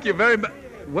birthday. Well, thank you very much.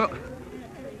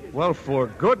 Well, for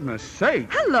goodness sake.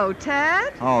 Hello,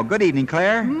 Tad. Oh, good evening,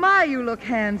 Claire. My, you look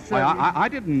handsome. I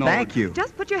didn't know. Thank you.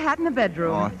 Just put your hat in the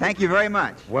bedroom. Oh, thank you very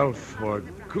much. Well, for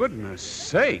goodness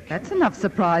sake. That's enough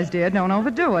surprise, dear. Don't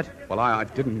overdo it. Well, I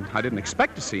didn't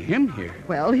expect to see him here.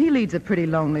 Well, he leads a pretty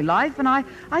lonely life, and I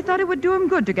thought it would do him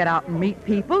good to get out and meet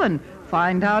people and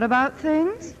find out about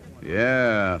things.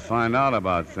 Yeah, find out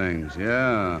about things,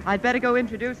 yeah. I'd better go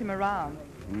introduce him around.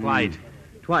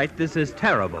 Dwight, this is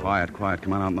terrible. Quiet.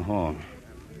 Come on out in the hall.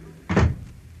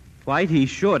 Dwight, he's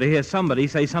sure to hear somebody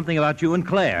say something about you and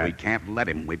Claire. We can't let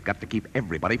him. We've got to keep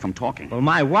everybody from talking. Well,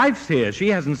 my wife's here. She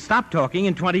hasn't stopped talking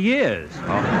in 20 years.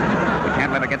 Oh, we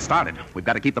can't let her get started. We've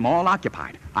got to keep them all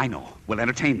occupied. I know. We'll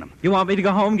entertain them. You want me to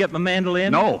go home and get my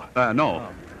mandolin? No.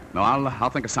 No, I'll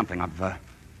think of something.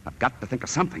 I've got to think of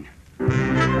something.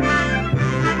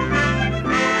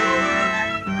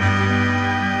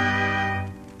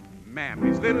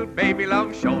 Mammy's little baby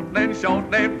loves shortening.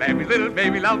 Mammy's little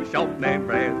baby loves shortening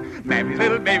bread. Mammy's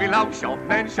little baby loves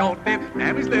shortening.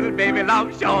 Mammy's little baby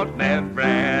loves shortening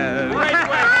bread. Wait.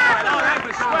 Oh, that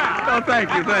was swell. Oh, thank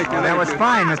you. That was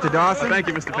fine, Mr. Dawson. Thank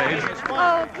you, Mr. Page.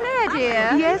 Oh, Claire,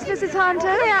 dear. Yes, Mrs. Hunter?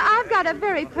 Claire, I've got a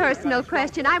very personal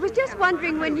question. I was just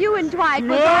wondering when you and Dwight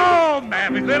were Oh,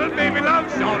 Mammy's little baby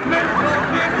loves shortening.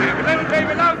 Mammy's little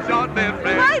baby loves shortening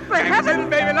bread. Why, for Mammy's little heaven's...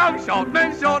 baby loves shortening.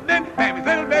 Mammy's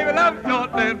little baby loves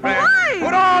shortening bread. Why?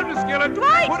 Put on the skillet.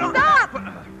 Dwight, stop!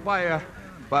 Why,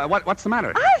 What's the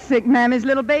matter? I think Mammy's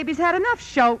little baby's had enough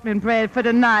shortening bread for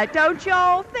tonight. Don't you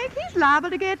all think he's liable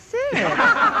to get sick?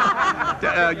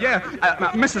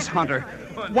 Mrs. Hunter,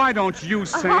 why don't you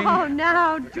sing? Oh,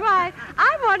 now, Dwight,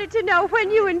 I wanted to know when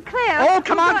you and Claire... Oh,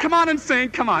 come on and sing.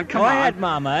 Come on. Go ahead,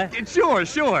 Mama. Sure.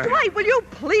 Dwight, will you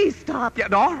please stop? Yeah,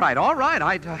 all right.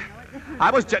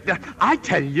 I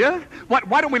tell you,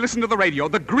 why don't we listen to the radio?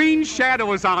 The Green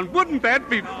Shadow is on. Wouldn't that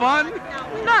be fun?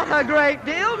 Not a great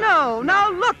deal, no.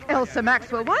 Now, look, Elsa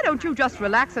Maxwell, why don't you just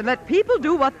relax and let people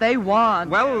do what they want?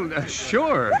 Well,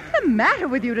 sure. What's the matter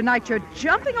with you tonight? You're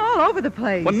jumping all over the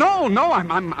place. Well, no,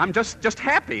 I'm just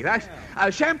happy.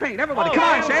 Champagne, everybody, come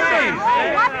on, champagne.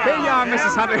 Here you are,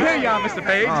 Mrs. Hunter. Here you are, Mr.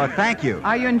 Page. Oh, thank you.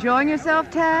 Are you enjoying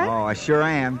yourself, Tad? Oh, I sure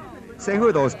am. Say, who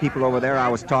are those people over there I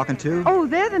was talking to? Oh,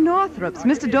 they're the Northrops.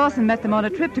 Mr. Dawson met them on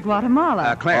a trip to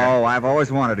Guatemala. Claire. Oh, I've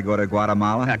always wanted to go to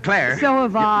Guatemala. Claire. So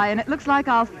have I, and it looks like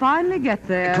I'll finally get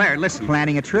there. Claire, listen.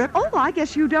 Planning a trip? Oh, I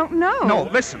guess you don't know. No,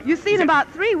 listen. You see, in about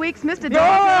 3 weeks, Mr. Dawson...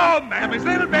 Oh, Mammy's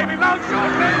little baby, loud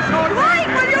short, Wait,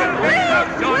 will you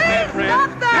please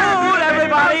stop that? Food,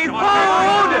 everybody,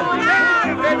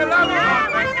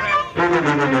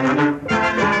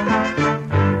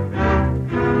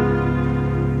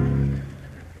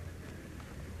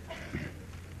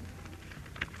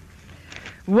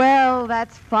 Well,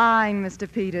 that's fine, Mr.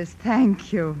 Peters.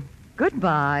 Thank you.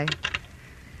 Goodbye.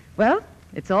 Well,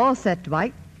 it's all set,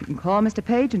 Dwight. You can call Mr.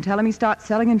 Page and tell him he starts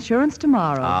selling insurance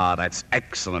tomorrow. Ah, that's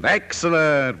excellent.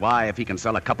 Why, if he can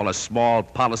sell a couple of small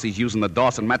policies using the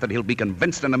Dawson method, he'll be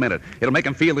convinced in a minute. It'll make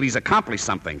him feel that he's accomplished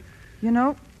something. You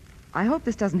know, I hope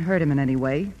this doesn't hurt him in any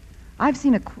way. I've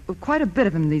seen quite a bit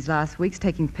of him these last weeks,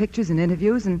 taking pictures and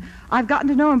interviews, and I've gotten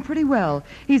to know him pretty well.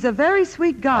 He's a very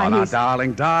sweet guy. Oh, now,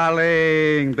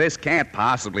 darling, this can't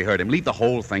possibly hurt him. Leave the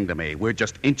whole thing to me. We're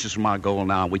just inches from our goal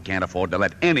now, and we can't afford to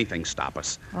let anything stop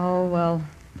us. Oh, well,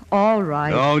 all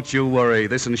right. Don't you worry.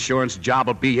 This insurance job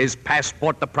will be his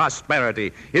passport to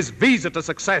prosperity, his visa to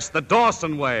success, the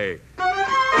Dawson way.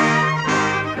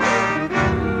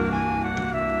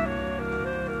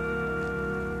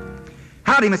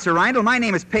 Howdy, Mr. Rindle. My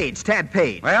name is Page, Tad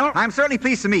Page. Well? I'm certainly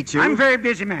pleased to meet you. I'm a very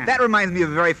busy man. That reminds me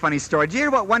of a very funny story. Did you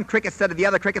hear what one cricket said to the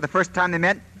other cricket the first time they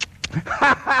met?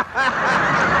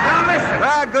 Now, listen.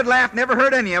 Well, good laugh. Never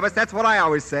hurt any of us. That's what I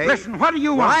always say. Listen, what do you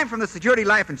want? Well, I'm from the Security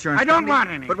Life Insurance I don't Company, want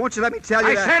any. But won't you let me tell you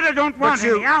I said I don't want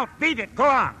any. Out. Beat it. Go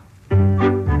on.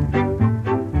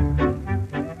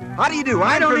 How do you do?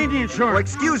 I don't need the insurance. Well,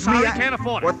 excuse me. I can't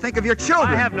afford it. Well, think of your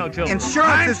children. I have no children. Insurance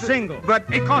I'm is single. But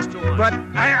It costs too much. But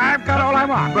I've got all I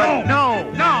want. But no.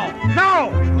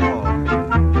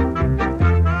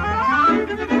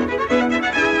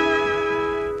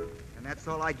 And that's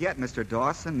all I get, Mr.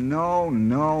 Dawson. No.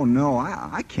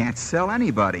 I can't sell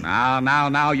anybody.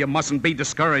 Now, you mustn't be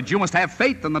discouraged. You must have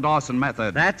faith in the Dawson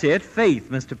method. That's it, faith,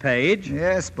 Mr. Page.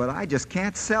 Yes, but I just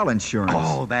can't sell insurance.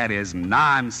 Oh, that is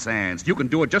nonsense. You can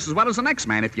do it just as well as the next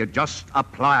man if you just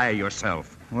apply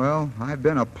yourself. Well, I've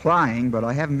been applying, but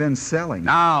I haven't been selling.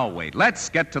 Now, wait. Let's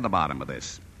get to the bottom of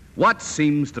this. What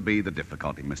seems to be the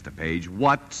difficulty, Mr. Page?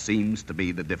 What seems to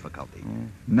be the difficulty?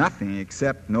 Nothing,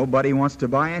 except nobody wants to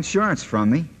buy insurance from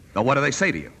me. Now, what do they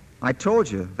say to you? I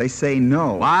told you. They say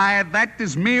no. Why, that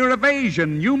is mere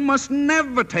evasion. You must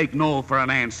never take no for an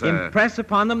answer. Impress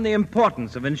upon them the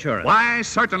importance of insurance. Why,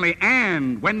 certainly.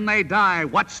 And when they die,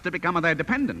 what's to become of their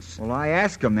dependents? Well, I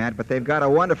ask them that, but they've got a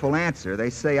wonderful answer. They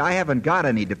say, I haven't got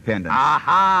any dependents.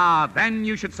 Aha! Then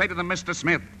you should say to them, Mr.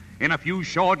 Smith, in a few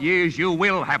short years, you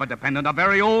will have a dependent. A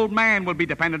very old man will be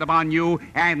dependent upon you,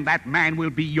 and that man will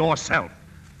be yourself.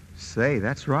 Say,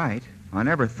 that's right. I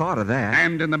never thought of that.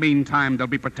 And in the meantime, they'll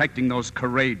be protecting those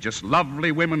courageous,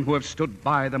 lovely women who have stood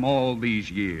by them all these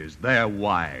years, their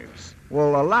wives.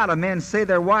 Well, a lot of men say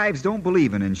their wives don't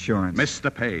believe in insurance.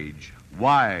 Mr. Page,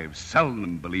 wives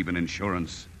seldom believe in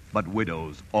insurance, but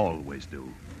widows always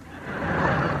do.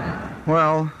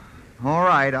 Well, all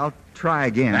right, I'll try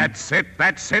again. That's it.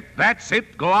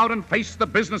 Go out and face the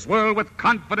business world with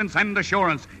confidence and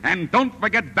assurance. And don't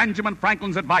forget Benjamin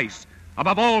Franklin's advice.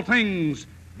 Above all things,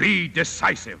 be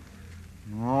decisive.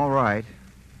 All right.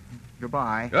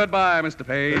 Goodbye. Goodbye, Mr.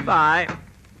 Page. Goodbye.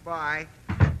 Goodbye.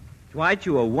 Dwight,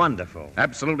 you were wonderful.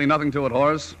 Absolutely nothing to it,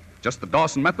 Horace. Just the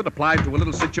Dawson method applied to a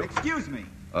little situation. Excuse me.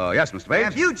 Yes, Mr. Page?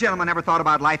 Have you gentlemen ever thought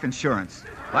about life insurance?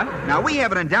 What? Now, we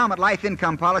have an endowment life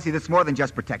income policy that's more than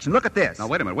just protection. Look at this. Now,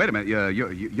 wait a minute.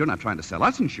 You're not trying to sell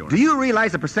us insurance. Do you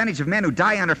realize the percentage of men who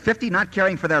die under 50 not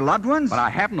caring for their loved ones? But I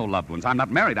have no loved ones. I'm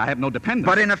not married. I have no dependents.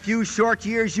 But in a few short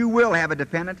years, you will have a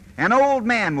dependent. An old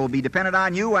man will be dependent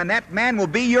on you, and that man will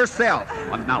be yourself.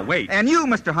 Now, wait. And you,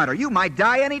 Mr. Hunter, you might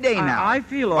die any day now. I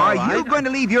feel all right. Are you going to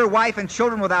leave your wife and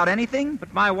children without anything?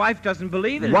 But my wife doesn't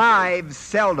believe it. Wives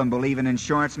seldom believe in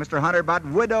insurance, Mr. Hunter, but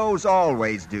widows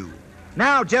always do.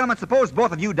 Now, gentlemen, suppose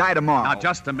both of you die tomorrow. Now,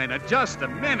 just a minute. Suppose you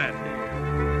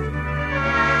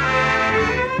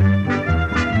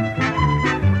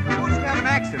have an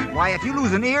accident. Why, if you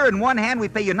lose an ear and one hand, we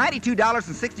pay you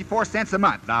 $92.64 a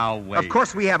month. Now, wait. Of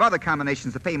course, we have other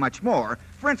combinations that pay much more.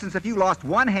 For instance, if you lost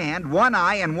one hand, one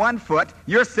eye, and one foot,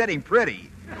 you're sitting pretty.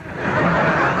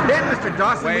 Then, Mr.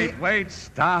 Dawson... Wait,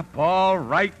 stop. All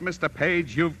right, Mr.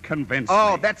 Page, you've convinced me.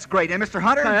 Oh, that's great. And Mr.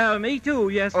 Hunter? Me too,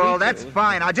 yes, Oh, me that's too.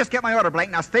 fine. I'll just get my order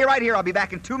blank. Now, stay right here. I'll be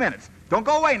back in 2 minutes. Don't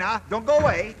go away now. Don't go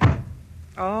away.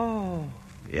 Oh.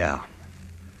 Yeah.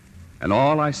 And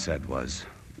all I said was,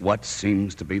 what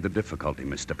seems to be the difficulty,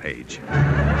 Mr. Page?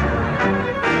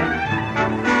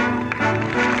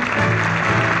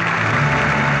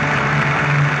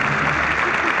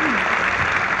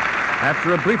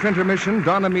 After a brief intermission,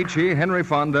 Don Amici, Henry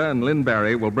Fonda, and Lynn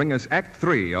Barry will bring us Act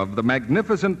 3 of The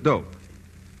Magnificent Dope.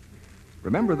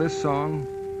 Remember this song?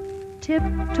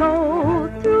 Tiptoe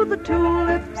through the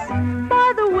tulips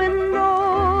by the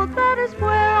window, that is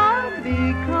where I'll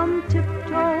be. Come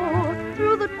tiptoe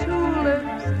through the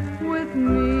tulips with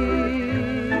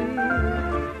me.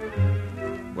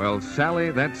 Well, Sally,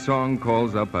 that song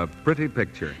calls up a pretty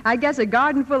picture. I guess a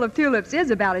garden full of tulips is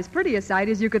about as pretty a sight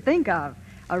as you could think of.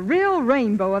 A real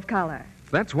rainbow of color.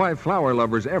 That's why flower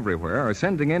lovers everywhere are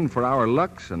sending in for our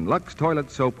Lux and Lux Toilet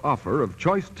Soap offer of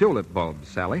choice tulip bulbs,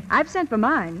 Sally. I've sent for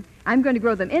mine. I'm going to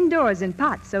grow them indoors in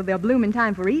pots so they'll bloom in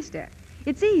time for Easter.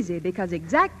 It's easy because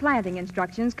exact planting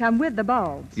instructions come with the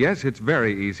bulbs. Yes, it's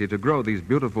very easy to grow these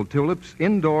beautiful tulips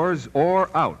indoors or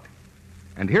out.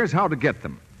 And here's how to get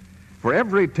them. For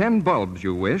every 10 bulbs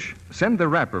you wish, send the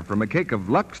wrapper from a cake of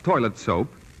Lux Toilet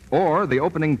Soap or the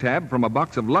opening tab from a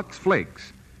box of Lux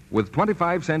Flakes with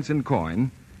 25 cents in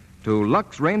coin to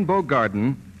Lux Rainbow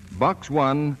Garden, Box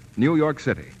 1, New York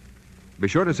City. Be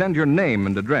sure to send your name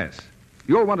and address.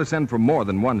 You'll want to send for more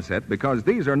than one set because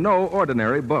these are no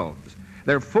ordinary bulbs.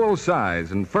 They're full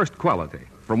size and first quality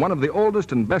from one of the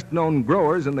oldest and best-known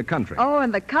growers in the country. Oh,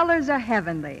 and the colors are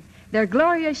heavenly. They're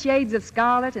glorious shades of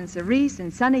scarlet and cerise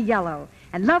and sunny yellow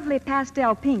and lovely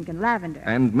pastel pink and lavender.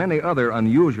 And many other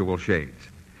unusual shades.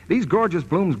 These gorgeous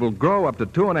blooms will grow up to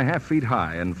 2.5 feet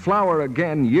high and flower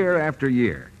again year after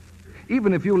year.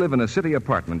 Even if you live in a city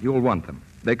apartment, you'll want them.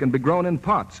 They can be grown in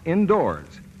pots indoors.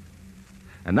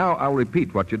 And now I'll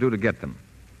repeat what you do to get them.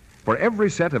 For every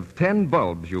set of 10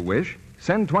 bulbs you wish,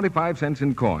 send 25 cents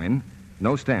in coin,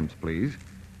 no stamps, please,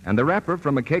 and the wrapper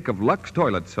from a cake of Lux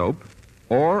Toilet Soap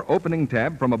or opening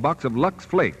tab from a box of Lux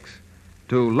Flakes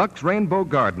to Lux Rainbow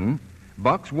Garden,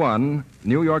 Box 1,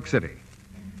 New York City.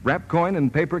 Wrap coin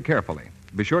and paper carefully.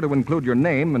 Be sure to include your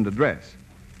name and address.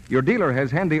 Your dealer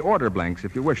has handy order blanks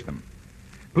if you wish them.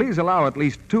 Please allow at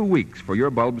least 2 weeks for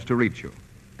your bulbs to reach you.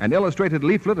 An illustrated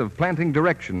leaflet of planting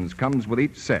directions comes with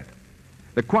each set.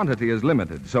 The quantity is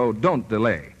limited, so don't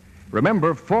delay.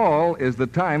 Remember, fall is the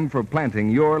time for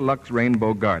planting your Lux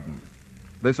Rainbow Garden.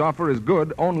 This offer is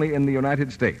good only in the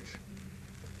United States.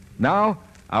 Now,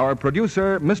 our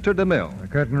producer, Mr. DeMille. The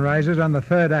curtain rises on the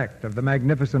third act of The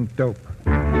Magnificent Dope.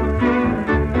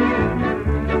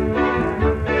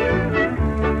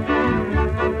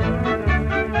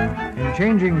 In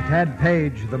changing Tad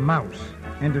Page the mouse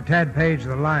into Tad Page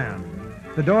the lion,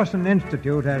 the Dawson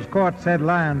Institute has caught said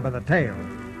lion by the tail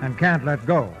and can't let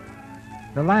go.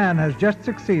 The lion has just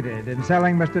succeeded in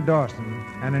selling Mr. Dawson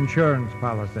an insurance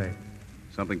policy.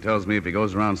 Something tells me if he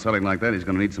goes around selling like that, he's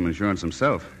going to need some insurance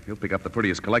himself. He'll pick up the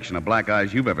prettiest collection of black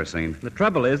eyes you've ever seen. The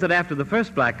trouble is that after the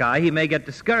first black eye, he may get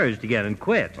discouraged again and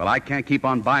quit. Well, I can't keep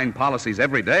on buying policies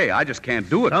every day. I just can't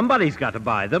do it. Somebody's got to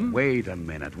buy them. Wait a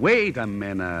minute.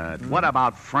 What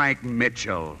about Frank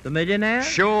Mitchell? The millionaire?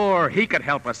 Sure, he could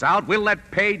help us out. We'll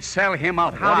let Page sell him a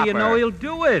How do you know he'll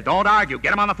do it? Don't argue.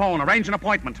 Get him on the phone. Arrange an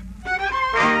appointment.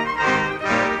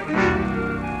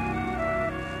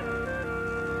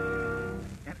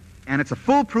 And it's a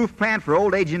foolproof plan for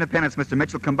old age independence, Mr.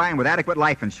 Mitchell, combined with adequate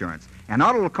life insurance. And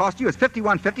all it'll cost you is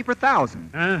 $51.50 per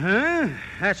thousand. Uh-huh.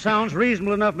 That sounds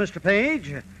reasonable enough, Mr.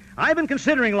 Page. I've been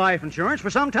considering life insurance for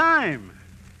some time.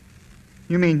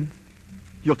 You mean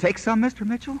you'll take some, Mr.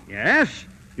 Mitchell? Yes.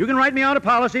 You can write me out a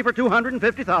policy for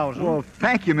 $250,000. Well,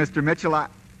 thank you, Mr. Mitchell.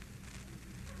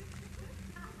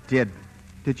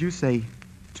 Did you say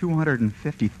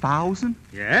 250,000?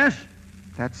 Yes.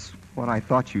 That's what I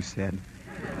thought you said.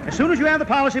 As soon as you have the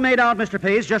policy made out, Mr.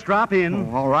 Page, just drop in.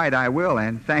 Oh, all right, I will,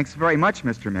 and thanks very much,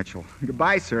 Mr. Mitchell.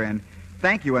 Goodbye, sir, and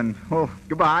thank you, and,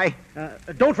 goodbye.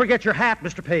 Don't forget your hat,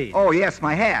 Mr. Page. Oh, yes,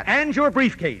 my hat. And your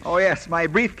briefcase. Oh, yes, my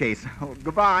briefcase. Oh,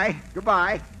 goodbye.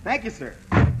 Goodbye. Thank you, sir.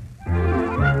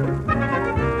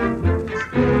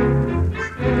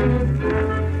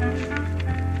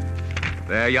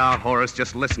 There you are, Horace.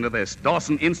 Just listen to this.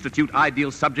 Dawson Institute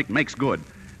ideal subject makes good.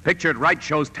 Pictured right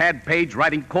shows Tad Page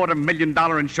writing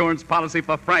 $250,000 insurance policy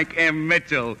for Frank M.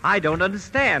 Mitchell. I don't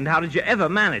understand. How did you ever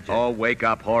manage it? Oh, wake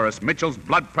up, Horace. Mitchell's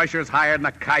blood pressure is higher than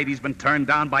a kite. He's been turned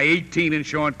down by 18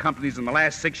 insurance companies in the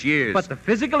last 6 years. But the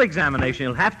physical examination,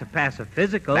 you'll have to pass a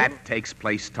physical. That takes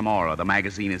place tomorrow. The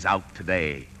magazine is out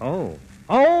today. Oh.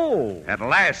 At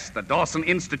last, the Dawson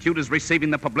Institute is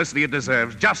receiving the publicity it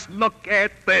deserves. Just look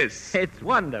at this. It's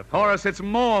wonderful. Horace, it's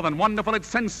more than wonderful. It's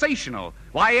sensational.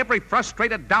 Why, every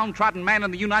frustrated, downtrodden man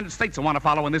in the United States will want to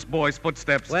follow in this boy's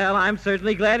footsteps. Well, I'm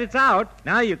certainly glad it's out.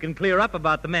 Now you can clear up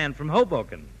about the man from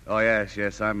Hoboken. Oh,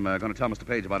 yes. I'm going to tell Mr.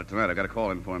 Page about it tonight. I've got a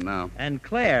call in for him now. And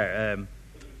Claire,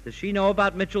 does she know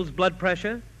about Mitchell's blood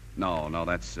pressure? No,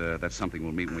 that's something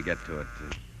we'll meet when we get to it.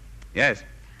 Yes?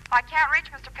 I can't reach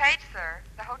Mr. Page, sir.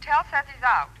 The hotel says he's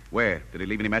out. Where? Did he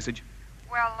leave any message?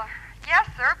 Well, yes,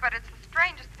 sir, but it's the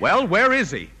strangest thing. Well, where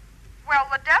is he? Well,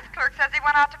 the desk clerk says he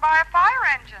went out to buy a fire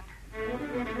engine.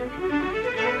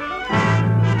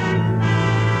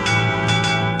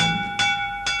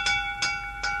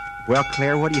 Well,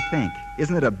 Claire, what do you think?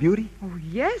 Isn't it a beauty? Oh,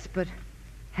 yes, but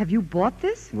have you bought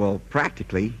this? Well,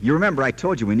 practically. You remember I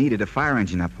told you we needed a fire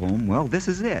engine up home? Well, this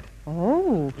is it.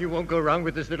 Oh. You won't go wrong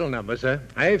with this little number, sir.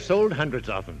 I've sold hundreds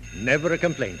of them. Never a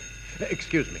complaint.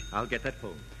 Excuse me. I'll get that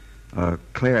phone.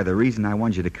 Claire, the reason I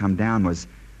wanted you to come down was,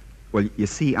 well, you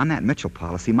see, on that Mitchell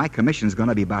policy, my commission's going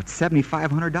to be about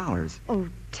 $7,500. Oh,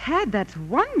 Tad, that's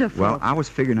wonderful. Well, I was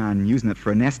figuring on using it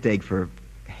for a nest egg for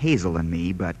Hazel and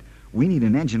me, but we need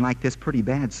an engine like this pretty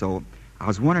bad, so I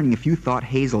was wondering if you thought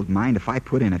Hazel'd mind if I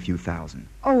put in a few thousand.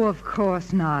 Oh, of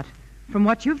course not. From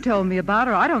what you've told me about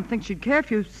her, I don't think she'd care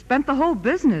if you spent the whole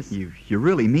business. You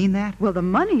really mean that? Well, the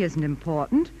money isn't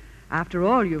important. After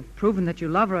all, you've proven that you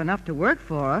love her enough to work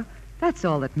for her. That's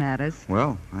all that matters.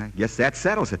 Well, I guess that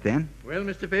settles it then. Well,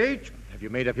 Mr. Page, have you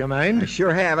made up your mind? I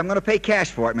sure have. I'm going to pay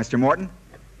cash for it, Mr. Morton.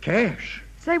 Cash?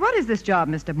 Say, what is this job,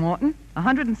 Mr. Morton?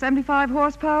 175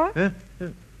 horsepower?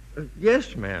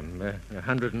 Yes, ma'am.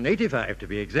 185 to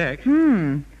be exact.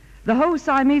 The hose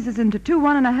Siamese is into 2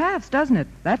 1.5s, doesn't it?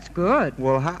 That's good.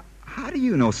 Well, how do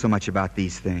you know so much about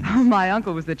these things? Oh, my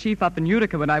uncle was the chief up in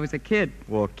Utica when I was a kid.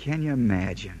 Well, can you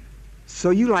imagine? So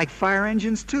you like fire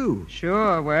engines, too?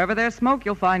 Sure. Wherever there's smoke,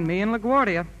 you'll find me in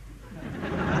LaGuardia.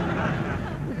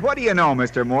 What do you know,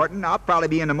 Mr. Morton? I'll probably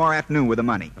be in tomorrow afternoon with the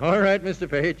money. All right, Mr.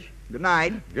 Page. Good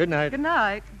night. Good night. Good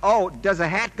night. Oh, does a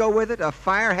hat go with it? A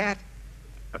fire hat?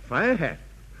 A fire hat?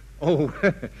 Oh,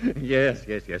 yes.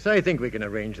 I think we can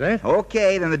arrange that.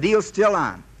 Okay, then the deal's still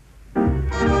on.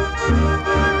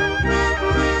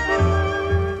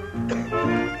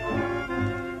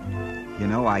 You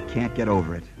know, I can't get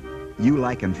over it. You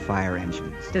liking fire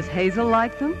engines. Does Hazel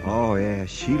like them? Oh, yeah,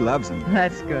 she loves them.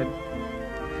 That's good.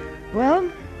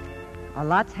 Well, a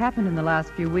lot's happened in the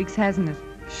last few weeks, hasn't it?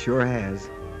 Sure has.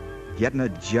 Getting a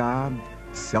job,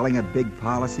 selling a big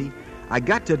policy. I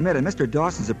got to admit it, Mr.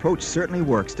 Dawson's approach certainly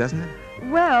works, doesn't it?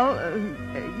 Well,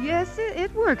 yes,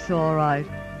 it works all right.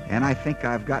 And I think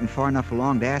I've gotten far enough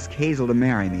along to ask Hazel to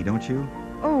marry me, don't you?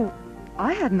 Oh,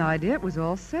 I had an idea it was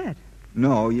all set.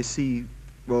 No, you see,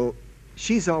 well,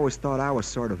 she's always thought I was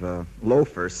sort of a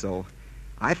loafer, so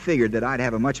I figured that I'd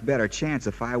have a much better chance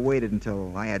if I waited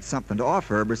until I had something to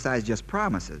offer her besides just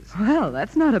promises. Well,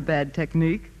 that's not a bad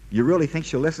technique. You really think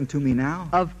she'll listen to me now?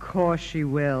 Of course she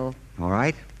will. All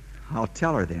right. I'll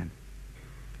tell her then.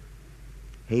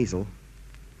 Hazel,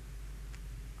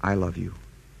 I love you.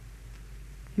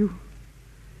 You...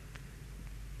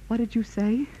 What did you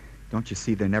say? Don't you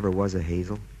see there never was a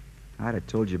Hazel? I'd have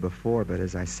told you before, but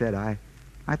as I said, I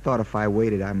thought if I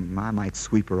waited, I might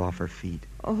sweep her off her feet.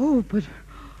 Oh, but...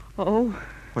 Oh...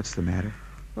 What's the matter?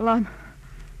 Well,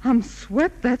 I'm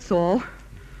swept, that's all.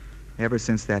 Ever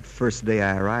since that first day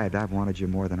I arrived, I've wanted you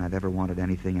more than I've ever wanted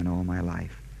anything in all my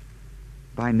life.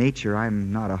 By nature, I'm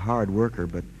not a hard worker,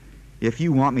 but if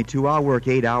you want me to, I'll work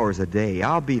 8 hours a day.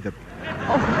 I'll be the...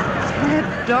 Oh,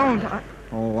 Ted, don't.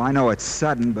 Oh, I know it's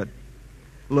sudden, but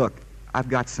look, I've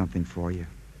got something for you.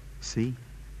 See?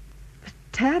 But,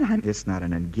 Ted, It's not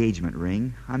an engagement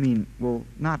ring. I mean, well,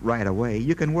 not right away.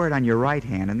 You can wear it on your right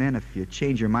hand, and then if you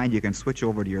change your mind, you can switch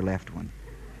over to your left one.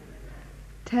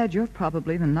 Ted, you're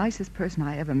probably the nicest person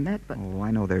I ever met, but... Oh,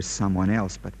 I know there's someone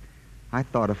else, but I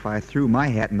thought if I threw my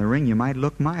hat in the ring, you might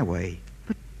look my way.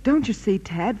 But don't you see,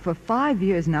 Ted, for 5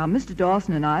 years now, Mr.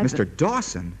 Dawson and I... Mr.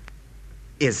 Dawson?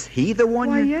 Is he the one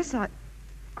Why, yes,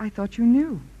 I thought you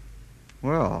knew.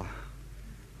 Well,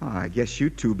 I guess you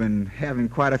two been having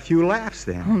quite a few laughs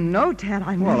then. Oh, no, Ted,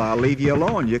 I mean... Well, I'll leave you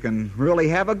alone. You can really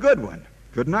have a good one.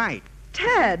 Good night.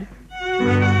 Ted!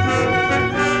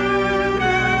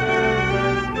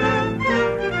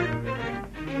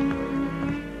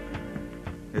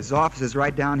 His office is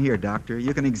right down here, Doctor.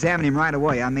 You can examine him right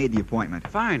away. I made the appointment.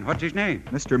 Fine. What's his name?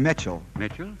 Mr. Mitchell.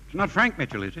 Mitchell? It's not Frank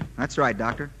Mitchell, is it? That's right,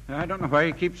 Doctor. I don't know why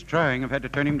he keeps trying. I've had to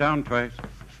turn him down twice.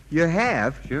 You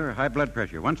have? Sure, high blood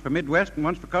pressure. Once for Midwest and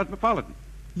once for Cosmopolitan.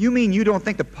 You mean you don't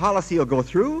think the policy will go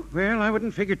through? Well, I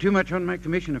wouldn't figure too much on my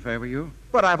commission if I were you.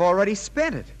 But I've already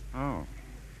spent it. Oh.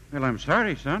 Well, I'm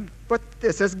sorry, son. But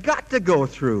this has got to go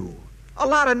through. A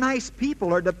lot of nice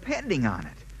people are depending on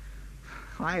it.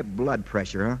 High blood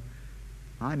pressure, huh?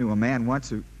 I knew a man once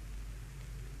who...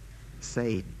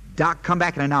 Say, Doc, come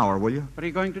back in an hour, will you? What are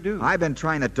you going to do? I've been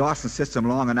trying the Dawson system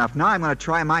long enough. Now I'm going to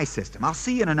try my system. I'll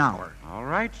see you in an hour. All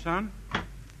right, son.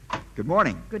 Good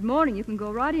morning. Good morning. You can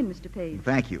go right in, Mr. Page.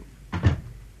 Thank you.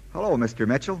 Hello, Mr.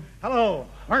 Mitchell. Hello.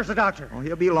 Where's the doctor? Oh,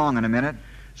 he'll be along in a minute.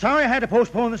 Sorry I had to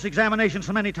postpone this examination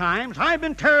so many times. I've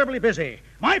been terribly busy.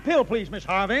 My pill, please, Miss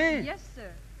Harvey. Yes, sir.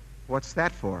 What's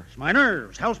that for? It's my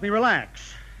nerves. Helps me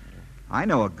relax. I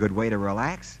know a good way to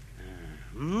relax.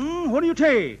 What do you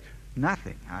take?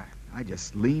 Nothing. I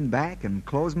just lean back and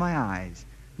close my eyes.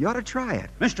 You ought to try it.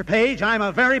 Mr. Page, I'm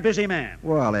a very busy man.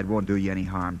 Well, it won't do you any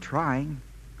harm trying.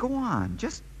 Go on.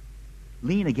 Just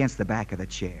lean against the back of the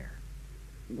chair.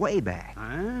 Way back.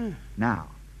 Now,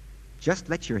 just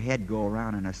let your head go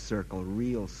around in a circle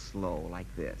real slow like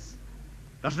this.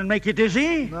 Doesn't it make you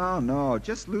dizzy? No.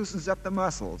 Just loosens up the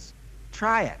muscles.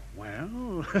 Try it.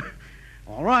 Well,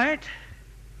 all right.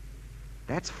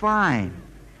 That's fine.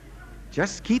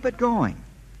 Just keep it going.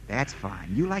 That's fine.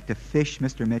 You like to fish,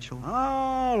 Mr. Mitchell?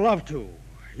 Oh, love to.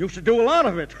 Used to do a lot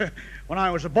of it when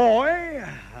I was a boy.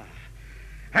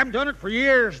 Haven't done it for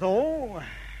years, though.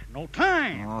 No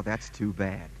time. Oh, that's too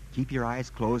bad. Keep your eyes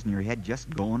closed and your head just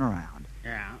going around.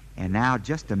 Yeah. And now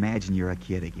just imagine you're a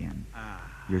kid again.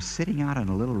 You're sitting out on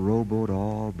a little rowboat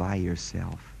all by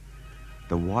yourself.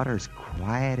 The water's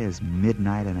quiet as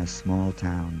midnight in a small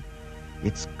town.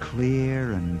 It's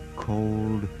clear and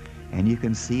cold, and you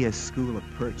can see a school of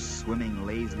perch swimming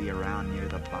lazily around near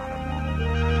the bottom.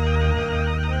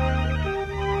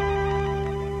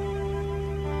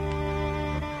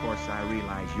 Of course, I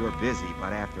realize you're busy,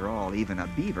 but after all, even a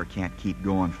beaver can't keep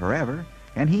going forever,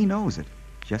 and he knows it.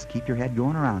 Just keep your head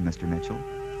going around, Mr. Mitchell.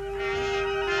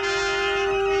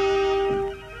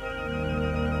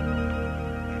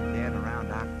 And then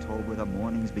around October, the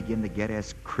mornings begin to get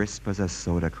as crisp as a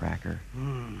soda cracker.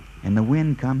 And the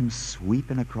wind comes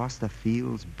sweeping across the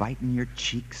fields, biting your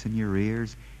cheeks and your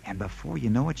ears, and before you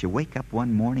know it, you wake up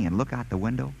one morning and look out the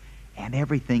window, and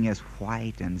everything is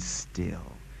white and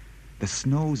still. The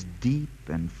snow's deep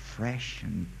and fresh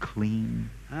and clean.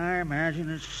 I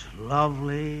imagine it's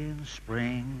lovely in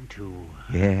spring, too.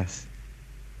 Yes.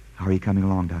 How are you coming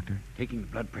along, Doctor? Taking the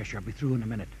blood pressure. I'll be through in a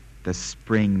minute. The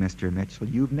spring, Mr. Mitchell.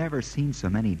 You've never seen so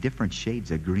many different shades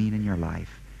of green in your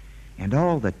life. And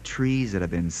all the trees that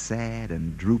have been sad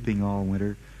and drooping all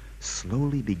winter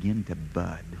slowly begin to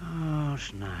bud. Oh,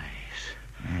 it's nice.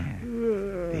 Yeah.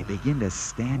 They begin to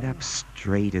stand up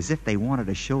straight as if they wanted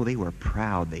to show they were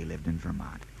proud they lived in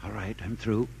Vermont. All right, I'm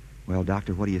through. Well,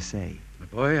 Doctor, what do you say? My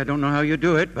boy, I don't know how you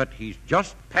do it, but he's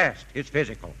just passed his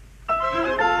physical.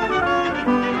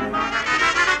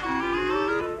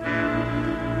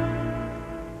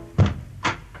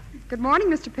 Good morning,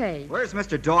 Mr. Page. Where's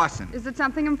Mr. Dawson? Is it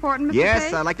something important, Mr. Page?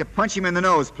 Yes, I'd like to punch him in the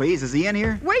nose, please. Is he in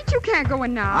here? Wait, you can't go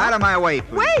in now. Out of my way,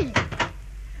 please. Wait!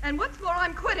 And what's more,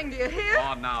 I'm quitting, do you hear?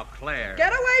 Oh, now, Claire.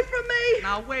 Get away from me!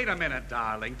 Now, wait a minute,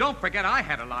 darling. Don't forget I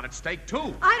had a lot at stake,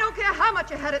 too. I don't care how much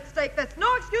you had at stake. That's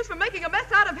no excuse for making a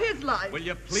mess out of his life. Will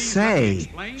you please let me Say,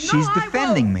 explain? she's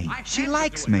defending me. She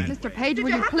likes me. Mr. Page,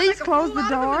 will you please close the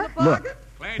door? Look,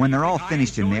 when they're all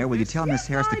finished in there, will you tell Miss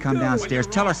Harris to come downstairs?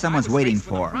 Tell her someone's waiting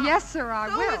for her. Yes, sir, I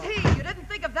will. So is he. You didn't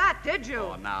think of that, did you?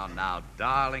 Oh, now,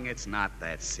 darling, it's not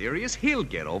that serious. He'll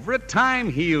get over it. Time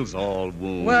heals all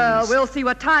wounds. Well, we'll see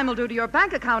what time will do to your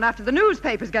bank account after the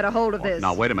newspapers get a hold of this.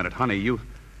 Now, wait a minute, honey.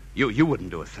 You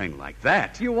wouldn't do a thing like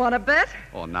that. You want to bet?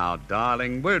 Oh, now,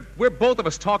 darling, we're both of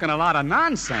us talking a lot of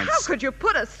nonsense. How could you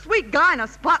put a sweet guy in a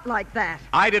spot like that?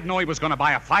 I didn't know he was going to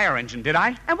buy a fire engine, did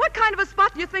I? And what kind of a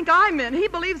spot do you think I'm in? He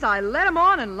believes I led him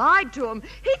on and lied to him.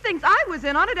 He thinks I was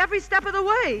in on it every step of the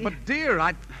way. But, dear,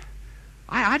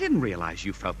 I didn't realize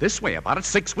you felt this way about it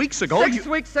 6 weeks ago. 6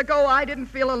 weeks ago, I didn't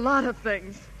feel a lot of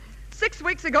things. 6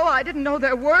 weeks ago, I didn't know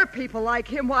there were people like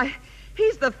him. Why,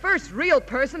 he's the first real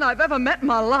person I've ever met in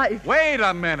my life. Wait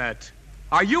a minute.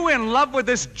 Are you in love with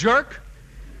this jerk?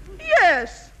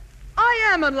 Yes, I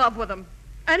am in love with him.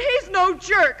 And he's no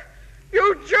jerk.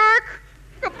 You jerk!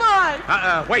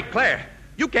 Goodbye. Wait, Claire.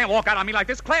 You can't walk out on me like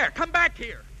this. Claire, come back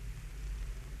here.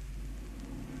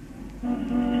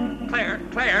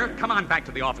 Claire, come on back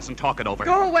to the office and talk it over.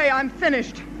 Go away, I'm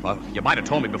finished. Well, you might have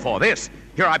told me before this.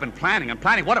 Here I've been planning and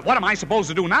planning. What am I supposed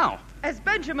to do now? As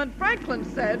Benjamin Franklin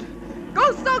said,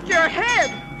 go soak your head.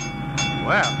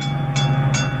 Well.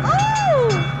 Oh!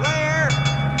 Claire!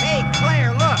 Hey,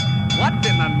 Claire, look. What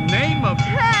in the name of...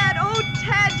 Tad, oh,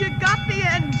 Tad, you got the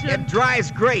engine. It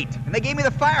dries great. And they gave me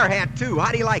the fire hat, too.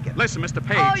 How do you like it? Listen, Mr.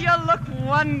 Page. Oh, you look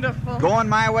wonderful. Going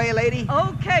my way, lady?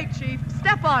 Okay, Chief.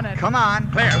 Step on it. Come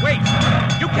on. Claire, wait.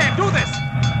 You can't do this.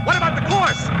 What about the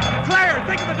course? Claire,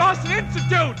 think of the Dawson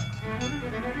Institute.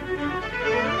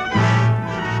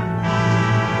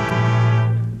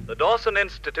 The Dawson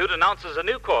Institute announces a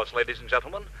new course, ladies and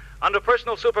gentlemen. Under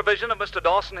personal supervision of Mr.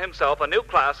 Dawson himself, a new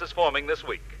class is forming this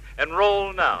week.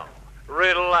 Enroll now.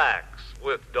 Relax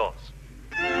with Dawson.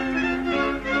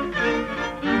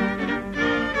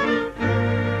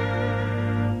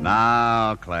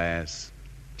 Now, class,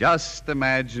 just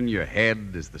imagine your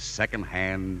head is the second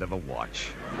hand of a watch.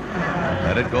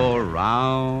 Let it go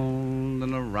around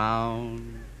and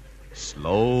around,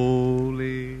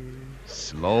 slowly,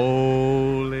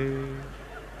 slowly.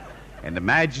 And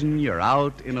imagine you're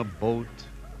out in a boat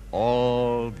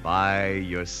all by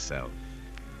yourself.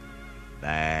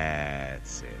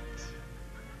 That's it.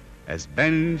 As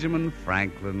Benjamin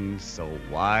Franklin so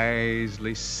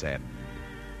wisely said,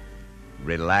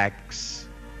 relax,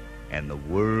 and the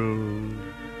world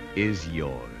is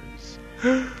yours.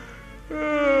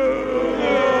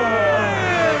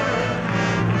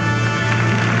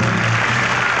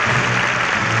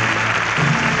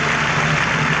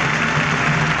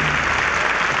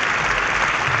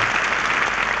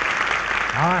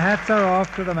 Our hats are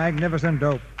off to the magnificent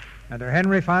dope, and to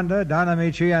Henry Fonda, Don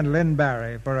Amici, and Lynn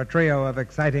Barry for a trio of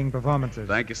exciting performances.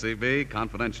 Thank you, C.B.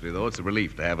 Confidentially, though, it's a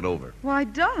relief to have it over. Why,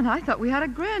 Don, I thought we had a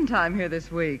grand time here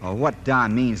this week. Oh, what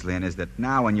Don means, Lynn, is that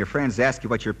now when your friends ask you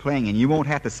what you're playing, and you won't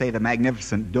have to say the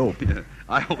magnificent dope. Yeah,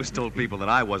 I always told people that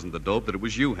I wasn't the dope, that it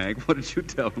was you, Hank. What did you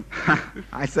tell them?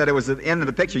 I said it was at the end of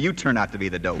the picture. You turned out to be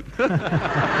the dope.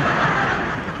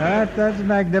 That's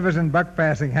magnificent buck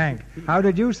passing, Hank. How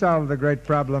did you solve the great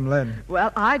problem, Lynn?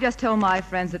 Well, I just told my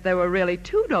friends that there were really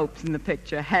two dopes in the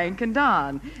picture, Hank and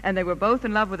Don, and they were both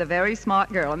in love with a very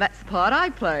smart girl, and that's the part I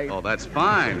played. Oh, that's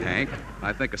fine, Hank.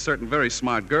 I think a certain very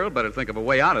smart girl better think of a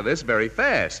way out of this very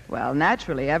fast. Well,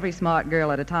 naturally, every smart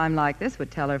girl at a time like this would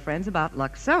tell her friends about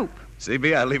Lux soap.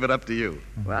 C.B., I leave it up to you.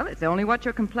 Well, it's only what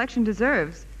your complexion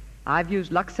deserves. I've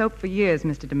used Lux soap for years,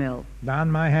 Mr. DeMille. Don,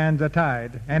 my hands are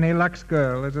tied. Any Lux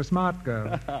girl is a smart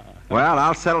girl. Well,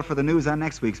 I'll settle for the news on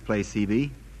next week's play,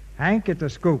 C.B. Hank, it's a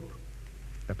scoop.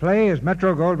 The play is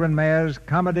Metro-Goldwyn-Mayer's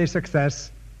comedy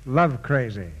success, Love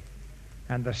Crazy.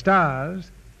 And the stars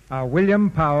are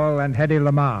William Powell and Hedy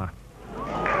Lamarr.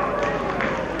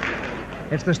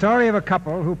 It's the story of a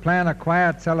couple who plan a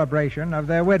quiet celebration of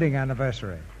their wedding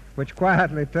anniversary, which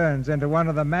quietly turns into one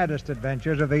of the maddest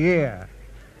adventures of the year.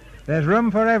 There's room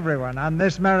for everyone on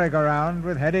this merry-go-round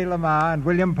with Hedy Lamarr and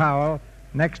William Powell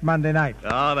next Monday night.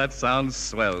 Oh, that sounds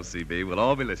swell, C.B. We'll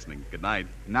all be listening. Good night.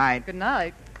 Night. Good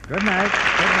night. Good night.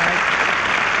 Good night.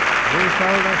 You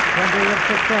sold us plenty of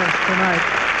success tonight.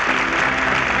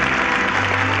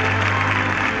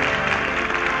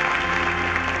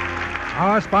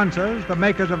 Our sponsors, the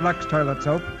makers of Lux Toilet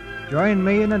Soap, join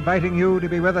me in inviting you to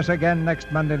be with us again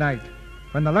next Monday night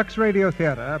when the Lux Radio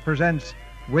Theater presents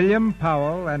William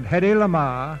Powell and Hedy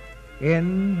Lamarr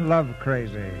in Love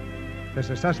Crazy. This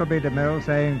is Cecil B. DeMille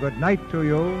saying good night to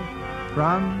you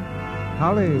from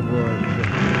Hollywood.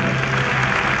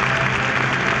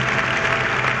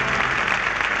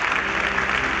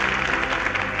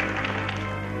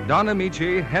 Don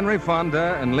Amici, Henry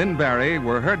Fonda, and Lynn Barry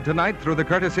were heard tonight through the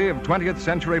courtesy of 20th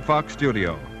Century Fox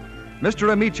Studio.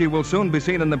 Mr. Amici will soon be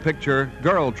seen in the picture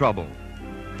Girl Trouble,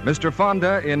 Mr.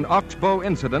 Fonda in Oxbow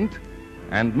Incident,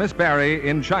 and Miss Barry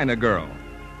in China Girl.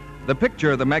 The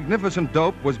picture, The Magnificent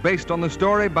Dope, was based on the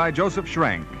story by Joseph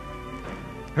Schrank.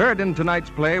 Heard in tonight's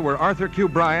play were Arthur Q.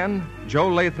 Bryan, Joe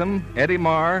Latham, Eddie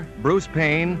Marr, Bruce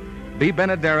Payne, B.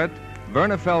 Benaderet,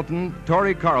 Verna Felton,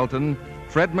 Torrey Carlton,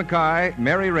 Fred Mackay,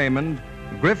 Mary Raymond,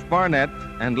 Griff Barnett,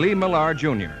 and Lee Millar,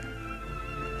 Jr.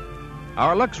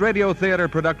 Our Lux Radio Theater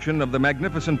production of The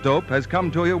Magnificent Dope has come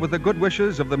to you with the good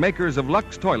wishes of the makers of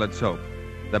Lux Toilet Soap,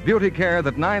 the beauty care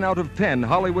that 9 out of 10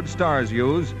 Hollywood stars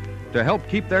use to help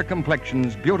keep their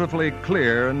complexions beautifully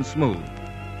clear and smooth.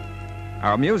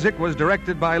 Our music was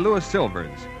directed by Louis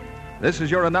Silvers. This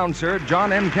is your announcer,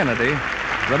 John M. Kennedy,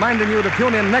 reminding you to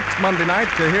tune in next Monday night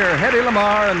to hear Hedy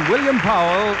Lamarr and William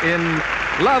Powell in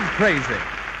Love Crazy.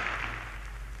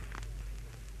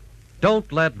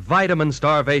 Don't let vitamin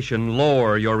starvation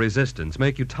lower your resistance,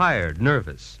 make you tired,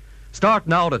 nervous. Start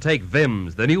now to take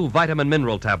Vims, the new vitamin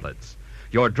mineral tablets.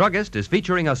 Your druggist is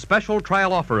featuring a special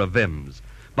trial offer of Vims.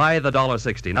 Buy the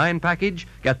 $1.69 package,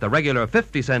 get the regular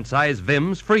 50-cent size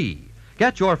Vims free.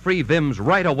 Get your free Vims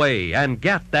right away and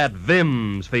get that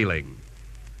Vims feeling.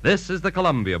 This is the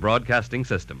Columbia Broadcasting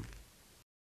System.